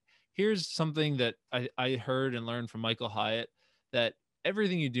 like, here's something that I heard and learned from Michael Hyatt, that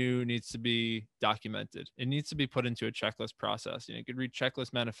everything you do needs to be documented. It needs to be put into a checklist process. You could read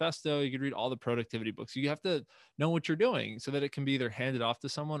Checklist Manifesto, you could read all the productivity books. You have to know what you're doing so that it can be either handed off to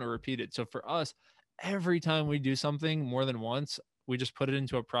someone or repeated. So for us, every time we do something more than once, we just put it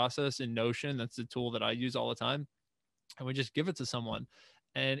into a process in Notion. That's the tool that I use all the time. And we just give it to someone.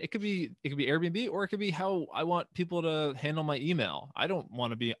 And it could be Airbnb, or it could be how I want people to handle my email. I go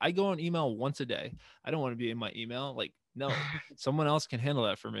on email once a day. I don't want to be in my email. Like, no, someone else can handle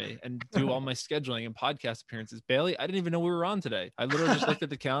that for me and do all my scheduling and podcast appearances. Bailey, I didn't even know we were on today. I literally just looked at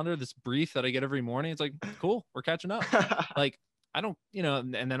the calendar, this brief that I get every morning. It's like, cool, we're catching up. Like, I don't,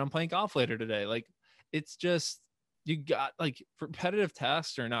 and then I'm playing golf later today. Like, it's just, you got, like, repetitive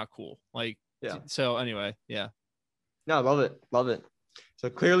tasks are not cool. Like, yeah. So anyway, yeah. No, love it. Love it. So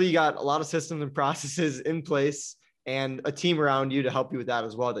clearly you got a lot of systems and processes in place and a team around you to help you with that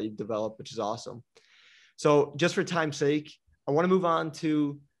as well that you've developed, which is awesome. So just for time's sake, I want to move on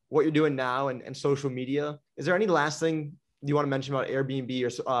to what you're doing now and social media. Is there any last thing you want to mention about Airbnb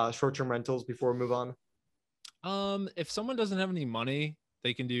or short-term rentals before we move on? If someone doesn't have any money,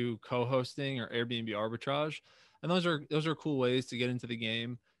 they can do co-hosting or Airbnb arbitrage. And those are cool ways to get into the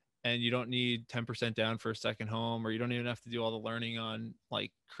game. And you don't need 10% down for a second home, or you don't even have to do all the learning on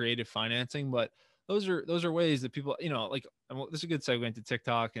like creative financing. But those are ways that people, like, this is a good segue into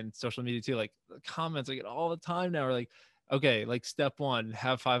TikTok and social media too. Like, the comments I get all the time now are like, okay, like, step one,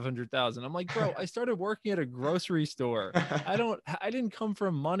 have 500,000. I'm like, bro, I started working at a grocery store. I didn't come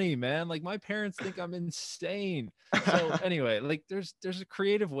from money, man. Like, my parents think I'm insane. So anyway, like, there's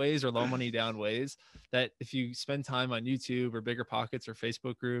creative ways or low money down ways that if you spend time on YouTube or Bigger Pockets or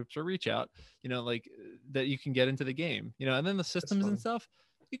Facebook groups or reach out, like, that you can get into the game, and then the systems and stuff,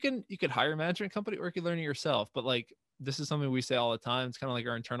 you could hire a management company, or you could learn it yourself. But like, this is something we say all the time. It's kind of like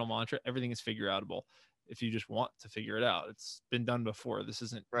our internal mantra. Everything is figure outable if you just want to figure it out. It's been done before. This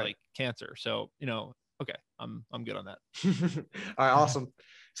isn't like cancer. So, okay, I'm good on that. All right, awesome.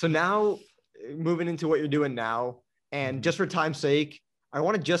 So now moving into what you're doing now, and just for time's sake, I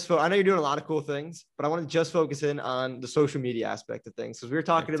want to I know you're doing a lot of cool things, but I want to just focus in on the social media aspect of things. Because we were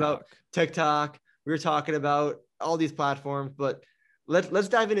talking about TikTok, we were talking about all these platforms, but let's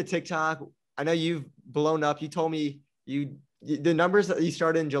dive into TikTok. I know you've blown up. You told me the numbers that you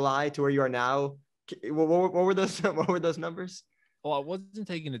started in July to where you are now. What were those numbers? Well, I wasn't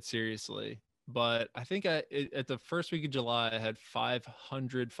taking it seriously, but I think at the first week of July, I had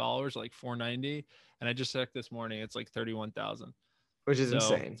 500 followers, like 490. And I just checked this morning, it's like 31,000. Which is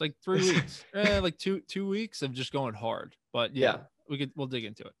insane. It's like 3 weeks, like two weeks of just going hard. But yeah, we'll dig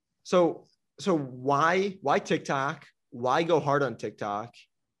into it. So why TikTok? Why go hard on TikTok?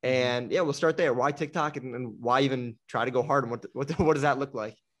 And we'll start there. Why TikTok, and why even try to go hard? And what does that look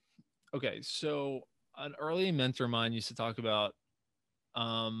like? Okay, so an early mentor of mine used to talk about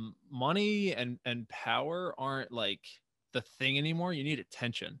money and power aren't like the thing anymore. You need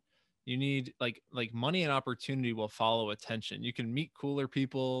attention. You need like money and opportunity will follow attention. You can meet cooler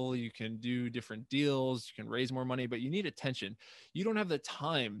people, you can do different deals, you can raise more money, but you need attention. You don't have the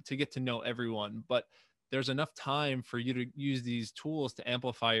time to get to know everyone, but there's enough time for you to use these tools to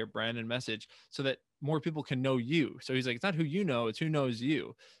amplify your brand and message so that more people can know you. So he's like, it's not who you know, it's who knows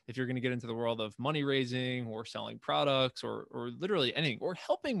you. If you're going to get into the world of money raising or selling products or literally anything, or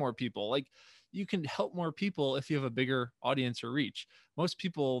helping more people, like, you can help more people if you have a bigger audience or reach. Most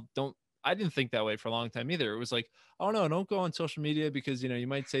people don't. I didn't think that way for a long time either. It was like, oh no, don't go on social media because, you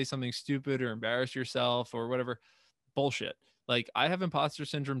might say something stupid or embarrass yourself or whatever. Bullshit. Like, I have imposter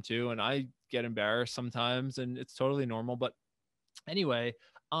syndrome too, and I get embarrassed sometimes, and it's totally normal. But anyway,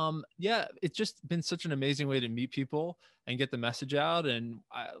 it's just been such an amazing way to meet people and get the message out. And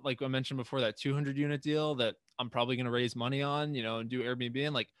like I mentioned before, that 200 unit deal that I'm probably going to raise money on, and do Airbnb.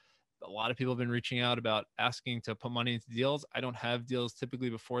 And like, a lot of people have been reaching out about asking to put money into deals. I don't have deals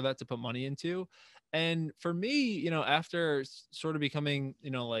typically before that to put money into. And for me, after sort of becoming,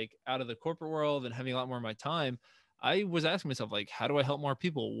 like, out of the corporate world and having a lot more of my time, I was asking myself, like, how do I help more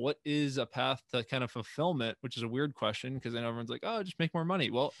people? What is a path to kind of fulfillment, which is a weird question because then everyone's like, oh, just make more money.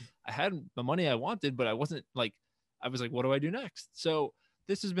 Well, I had the money I wanted, but I was like, what do I do next? So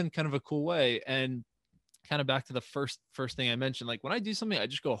this has been kind of a cool way. And kind of back to the first thing I mentioned, like when I do something, I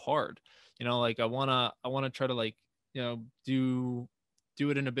just go hard, like I want to try to like, do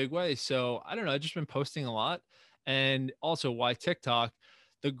it in a big way. So I don't know, I've just been posting a lot. And also why TikTok,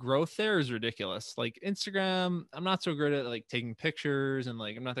 the growth there is ridiculous. Like Instagram, I'm not so good at like taking pictures and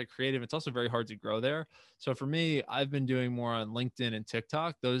like I'm not that creative. It's also very hard to grow there. So for me, I've been doing more on LinkedIn and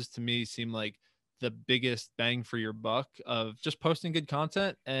TikTok. Those to me seem like the biggest bang for your buck of just posting good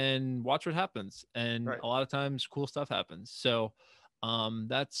content and watch what happens. And Right. a lot of times cool stuff happens. So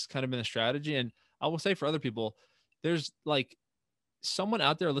that's kind of been a strategy. And I will say for other people, there's like someone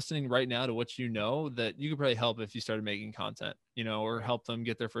out there listening right now to what that you could probably help if you started making content, or help them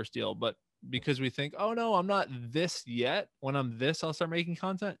get their first deal. But because we think, oh no, I'm not this yet. When I'm this, I'll start making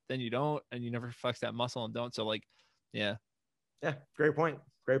content. Then you don't, and you never flex that muscle and don't. So like, yeah. Yeah. Great point.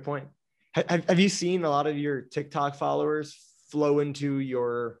 Great point. Have you seen a lot of your TikTok followers flow into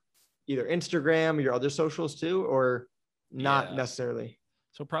your either Instagram or your other socials too, or not necessarily?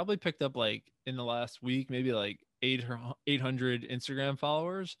 So probably picked up like in the last week, maybe like 800 Instagram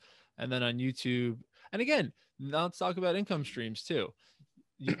followers. And then on YouTube. And again, now let's talk about income streams too.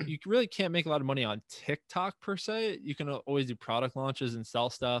 You really can't make a lot of money on TikTok per se. You can always do product launches and sell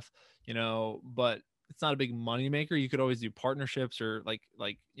stuff, but it's not a big money maker. You could always do partnerships or like,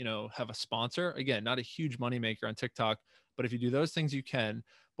 have a sponsor. Again, not a huge money maker on TikTok, but if you do those things, you can.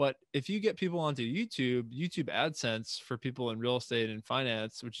 But if you get people onto YouTube AdSense for people in real estate and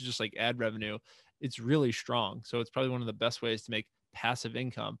finance, which is just like ad revenue, it's really strong. So it's probably one of the best ways to make passive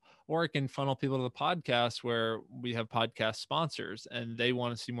income. Or it can funnel people to the podcast where we have podcast sponsors and they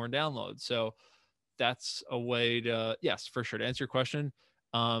want to see more downloads. So that's a way to, yes, for sure. To answer your question,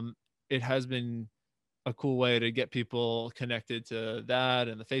 it has been a cool way to get people connected to that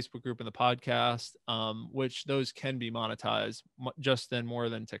and the Facebook group and the podcast, which those can be monetized just then more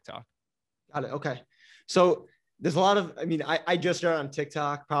than TikTok. Got it. Okay. So there's a lot of, I just started on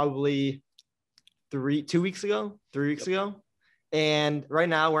TikTok probably 3 weeks ago. And right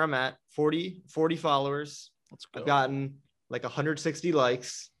now where I'm at 40 followers. Let's go. I've gotten like 160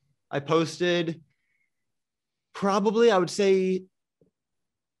 likes. I posted probably, I want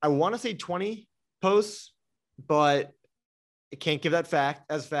to say 20 posts, but I can't give that fact.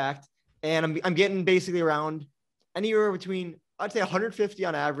 And I'm getting basically around anywhere between, I'd say 150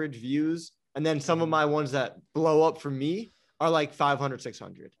 on average views. And then some of my ones that blow up for me are like 500,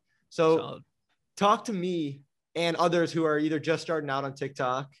 600. So solid. Talk to me and others who are either just starting out on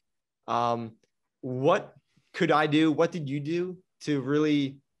TikTok. What could I do? What did you do to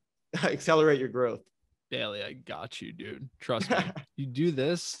really accelerate your growth? Bailey, I got you, dude. Trust me. You do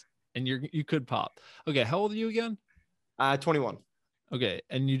this and you could pop. Okay. How old are you again? 21. Okay.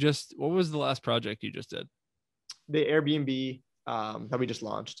 And what was the last project you just did? The Airbnb that we just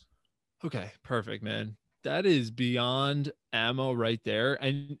launched. Okay. Perfect, man. That is beyond ammo right there.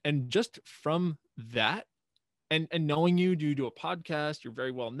 And just from that and knowing you do a podcast, you're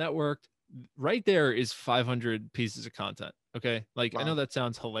very well networked. Right there is 500 pieces of content. Okay. Like, wow. I know that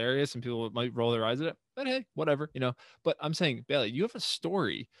sounds hilarious and people might roll their eyes at it, but hey, whatever, but I'm saying, Bailey, you have a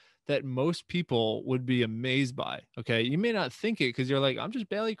story that most people would be amazed by. Okay. You may not think it because you're like, I'm just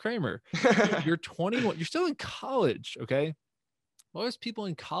Bailey Kramer. You're 21. You're still in college. Okay. Most people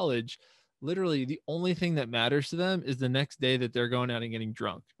in college, literally the only thing that matters to them is the next day that they're going out and getting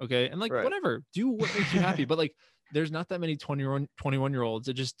drunk. Okay. And like, right. Whatever, do what makes you happy. But like, there's not that many 21-year-olds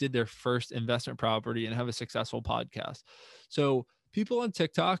that just did their first investment property and have a successful podcast. So people on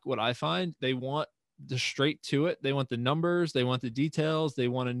TikTok, what I find, they want the straight to it. They want the numbers, they want the details, they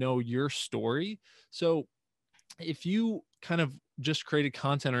want to know your story. So if you kind of just created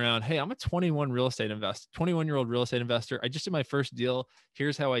content around, hey, I'm a 21-year-old real estate investor. I just did my first deal.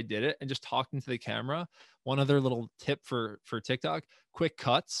 Here's how I did it. And just talking to the camera. One other little tip for TikTok, quick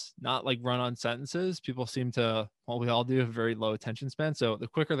cuts, not like run on sentences. People seem to, well, we all do have a very low attention span. So the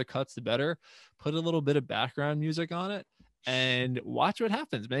quicker the cuts, the better. Put a little bit of background music on it and watch what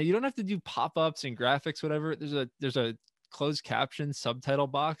happens, man. You don't have to do pop-ups and graphics, whatever. There's a closed caption subtitle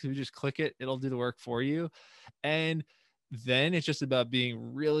box. If you just click it, it'll do the work for you. And then it's just about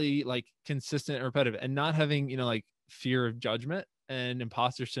being really like consistent and repetitive and not having, like fear of judgment and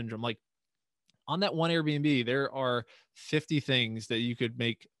imposter syndrome. Like on that one Airbnb, there are 50 things that you could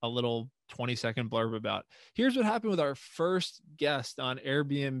make a little 20-second blurb about. Here's what happened with our first guest on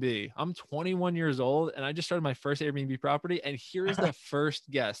Airbnb. I'm 21 years old and I just started my first Airbnb property. And here's the first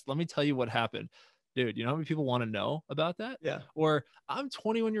guest. Let me tell you what happened. Dude, you know how many people want to know about that? Yeah. Or I'm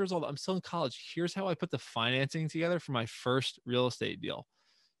 21 years old. I'm still in college. Here's how I put the financing together for my first real estate deal.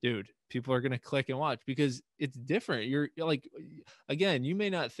 dude, people are going to click and watch because it's different. You're like, again, you may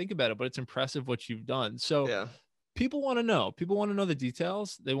not think about it, but it's impressive what you've done. So Yeah. people want to know the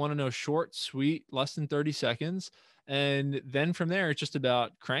details. They want to know short, sweet, less than 30 seconds. And then from there, it's just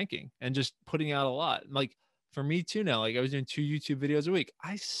about cranking and just putting out a lot. Like for me too now, like I was doing 2 YouTube videos a week.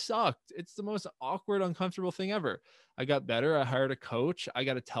 I sucked. It's the most awkward, uncomfortable thing ever. I got better. I hired a coach. I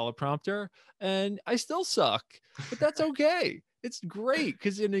got a teleprompter and I still suck, but that's okay. It's great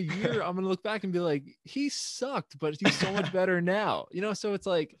because in a year, I'm going to look back and be like, he sucked, but he's so much better now. So it's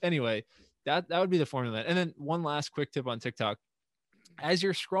like, anyway, that would be the formula. And then one last quick tip on TikTok. As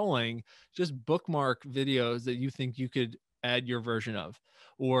you're scrolling, just bookmark videos that you think you could add your version of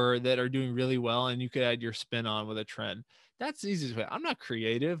or that are doing really well and you could add your spin on with a trend. That's the easiest way. I'm not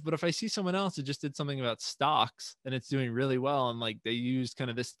creative, but if I see someone else that just did something about stocks and it's doing really well and like they used kind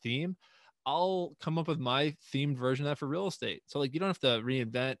of this theme, I'll come up with my themed version of that for real estate. So like you don't have to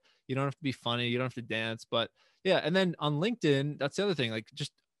reinvent, you don't have to be funny, you don't have to dance, but yeah. And then on LinkedIn, that's the other thing. Like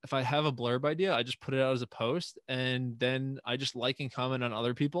just if I have a blurb idea, I just put it out as a post and then I just like and comment on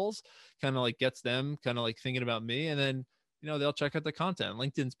other people's, kind of like gets them kind of like thinking about me. And then, they'll check out the content.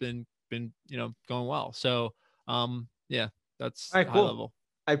 LinkedIn's been, going well. So, yeah, that's All right, high cool. level.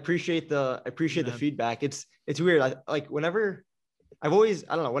 I appreciate the Man. feedback. It's weird. Like whenever I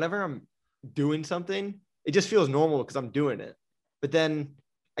don't know, whenever I'm doing something, it just feels normal because I'm doing it. But then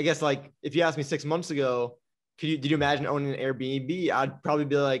I guess like if you asked me 6 months ago, did you imagine owning an Airbnb? I'd probably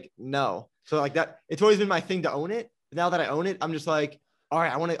be like, no. So like that, it's always been my thing to own it. But now that I own it, I'm just like, all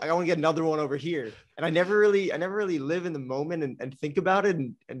right, I want to get another one over here. And I never really live in the moment and think about it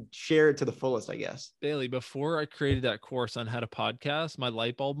and share it to the fullest, I guess. Bailey, before I created that course on how to podcast, my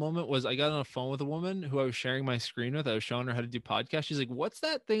light bulb moment was I got on a phone with a woman who I was sharing my screen with. I was showing her how to do podcasts. She's like, what's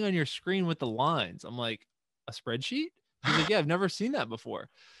that thing on your screen with the lines? I'm like, a spreadsheet? She's like, yeah, I've never seen that before.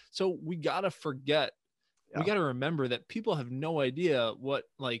 So we got to forget. We got to remember that people have no idea what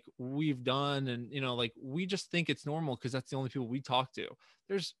like we've done. And, like we just think it's normal because that's the only people we talk to.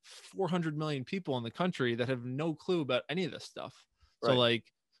 There's 400 million people in the country that have no clue about any of this stuff. So like,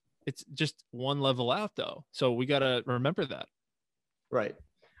 it's just one level out though. So we got to remember that. Right.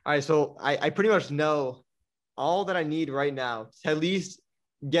 All right. So I pretty much know all that I need right now to at least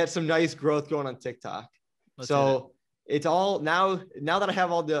get some nice growth going on TikTok. So it's all now that I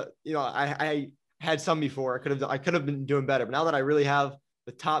have all the, I had some before. I could have been doing better, but now that I really have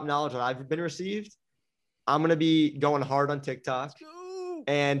the top knowledge that I've been received, I'm going to be going hard on TikTok.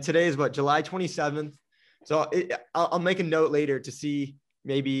 And today is July 27th. So I'll make a note later to see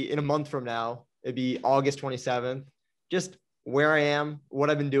maybe in a month from now, it'd be August 27th, just where I am,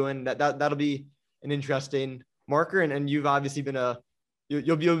 what I've been doing. That'll be an interesting marker. And you've obviously been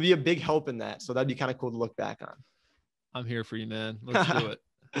you'll be a big help in that. So that'd be kind of cool to look back on. I'm here for you, man. Let's do it.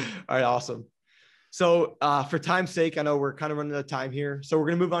 All right. Awesome. So for time's sake, I know we're kind of running out of time here. So we're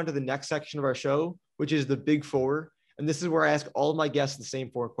going to move on to the next section of our show, which is the Big Four. And this is where I ask all of my guests the same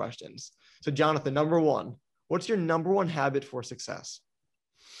 4 questions. So Jonathan, number 1, what's your number 1 habit for success?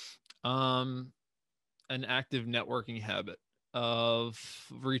 An active networking habit of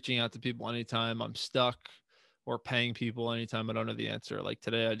reaching out to people anytime I'm stuck or paying people anytime I don't know the answer. Like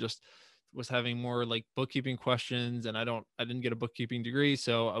today, I just was having more like bookkeeping questions and I didn't get a bookkeeping degree.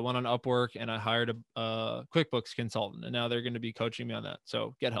 So I went on Upwork and I hired a QuickBooks consultant and now they're going to be coaching me on that.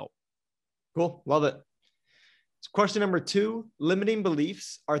 So get help. Cool. Love it. Question number 2, limiting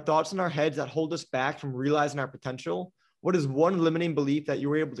beliefs are thoughts in our heads that hold us back from realizing our potential. What is one limiting belief that you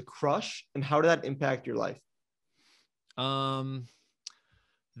were able to crush and how did that impact your life? That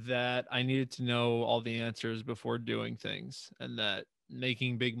I needed to know all the answers before doing things and that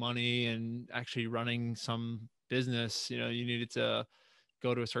making big money and actually running some business, you needed to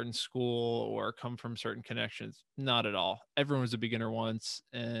go to a certain school or come from certain connections. Not at all. Everyone was a beginner once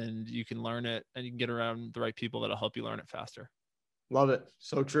and you can learn it and you can get around the right people that'll help you learn it faster. Love it.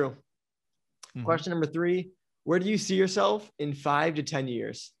 So true. Mm-hmm. Question number 3, where do you see yourself in 5 to 10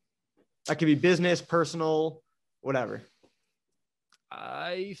 years? That could be business, personal, whatever.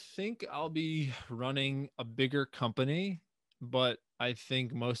 I think I'll be running a bigger company, but I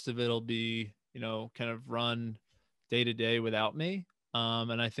think most of it'll be, kind of run day to day without me.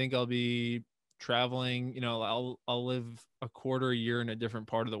 And I think I'll be traveling, I'll live a quarter a year in a different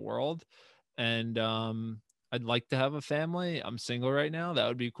part of the world. And I'd like to have a family. I'm single right now. That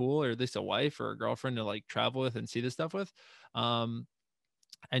would be cool. Or at least a wife or a girlfriend to like travel with and see this stuff with. And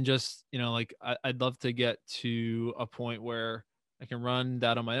just, like I'd love to get to a point where I can run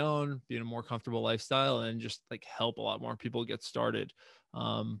that on my own, be in a more comfortable lifestyle and just like help a lot more people get started.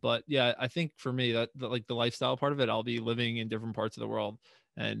 But yeah, I think for me that like the lifestyle part of it, I'll be living in different parts of the world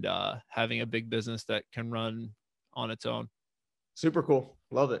and having a big business that can run on its own. Super cool.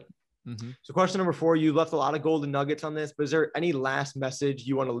 Love it. So question number 4, you left a lot of golden nuggets on this, but is there any last message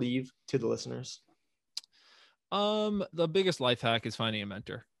you want to leave to the listeners? The biggest life hack is finding a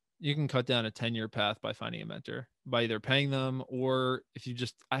mentor. You can cut down a 10-year path by finding a mentor, by either paying them, or if you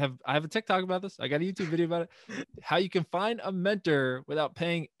just, I have a TikTok about this. I got a YouTube video about it, how you can find a mentor without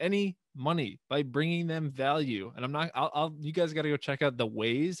paying any money by bringing them value. And you guys got to go check out the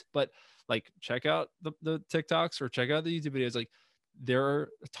ways, but like check out the TikToks or check out the YouTube videos. Like there are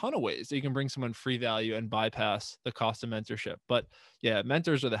a ton of ways that you can bring someone free value and bypass the cost of mentorship. But yeah,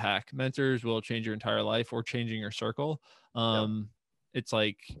 mentors are the hack. Mentors will change your entire life or changing your circle. It's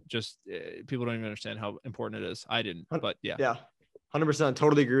like just people don't even understand how important it is. I didn't, but yeah. Yeah. 100%.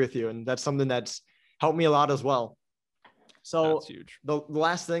 Totally agree with you. And that's something that's helped me a lot as well. So that's huge. The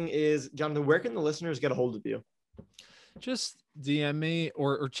last thing is, Jonathan, where can the listeners get a hold of you? Just DM me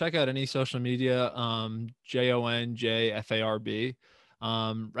or check out any social media, JONJFARB.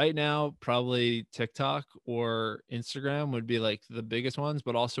 Right now, probably TikTok or Instagram would be like the biggest ones,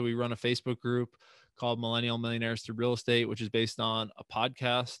 but also we run a Facebook group called Millennial Millionaires Through Real Estate, which is based on a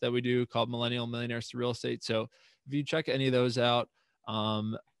podcast that we do called Millennial Millionaires Through Real Estate. So if you check any of those out,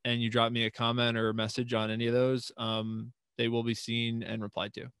 and you drop me a comment or a message on any of those, they will be seen and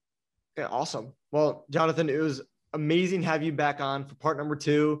replied to. Okay, awesome. Well, Jonathan, it was amazing to have you back on for part number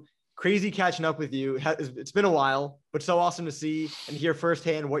 2. Crazy catching up with you. It's been a while, but so awesome to see and hear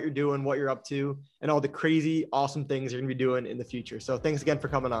firsthand what you're doing, what you're up to, and all the crazy, awesome things you're going to be doing in the future. So thanks again for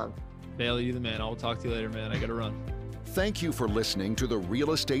coming on. Bailey, you the man. I'll talk to you later, man. I got to run. Thank you for listening to the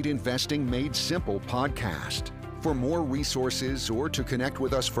Real Estate Investing Made Simple podcast. For more resources or to connect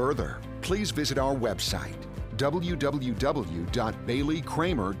with us further, please visit our website,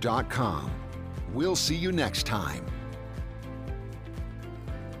 www.baileykramer.com. We'll see you next time.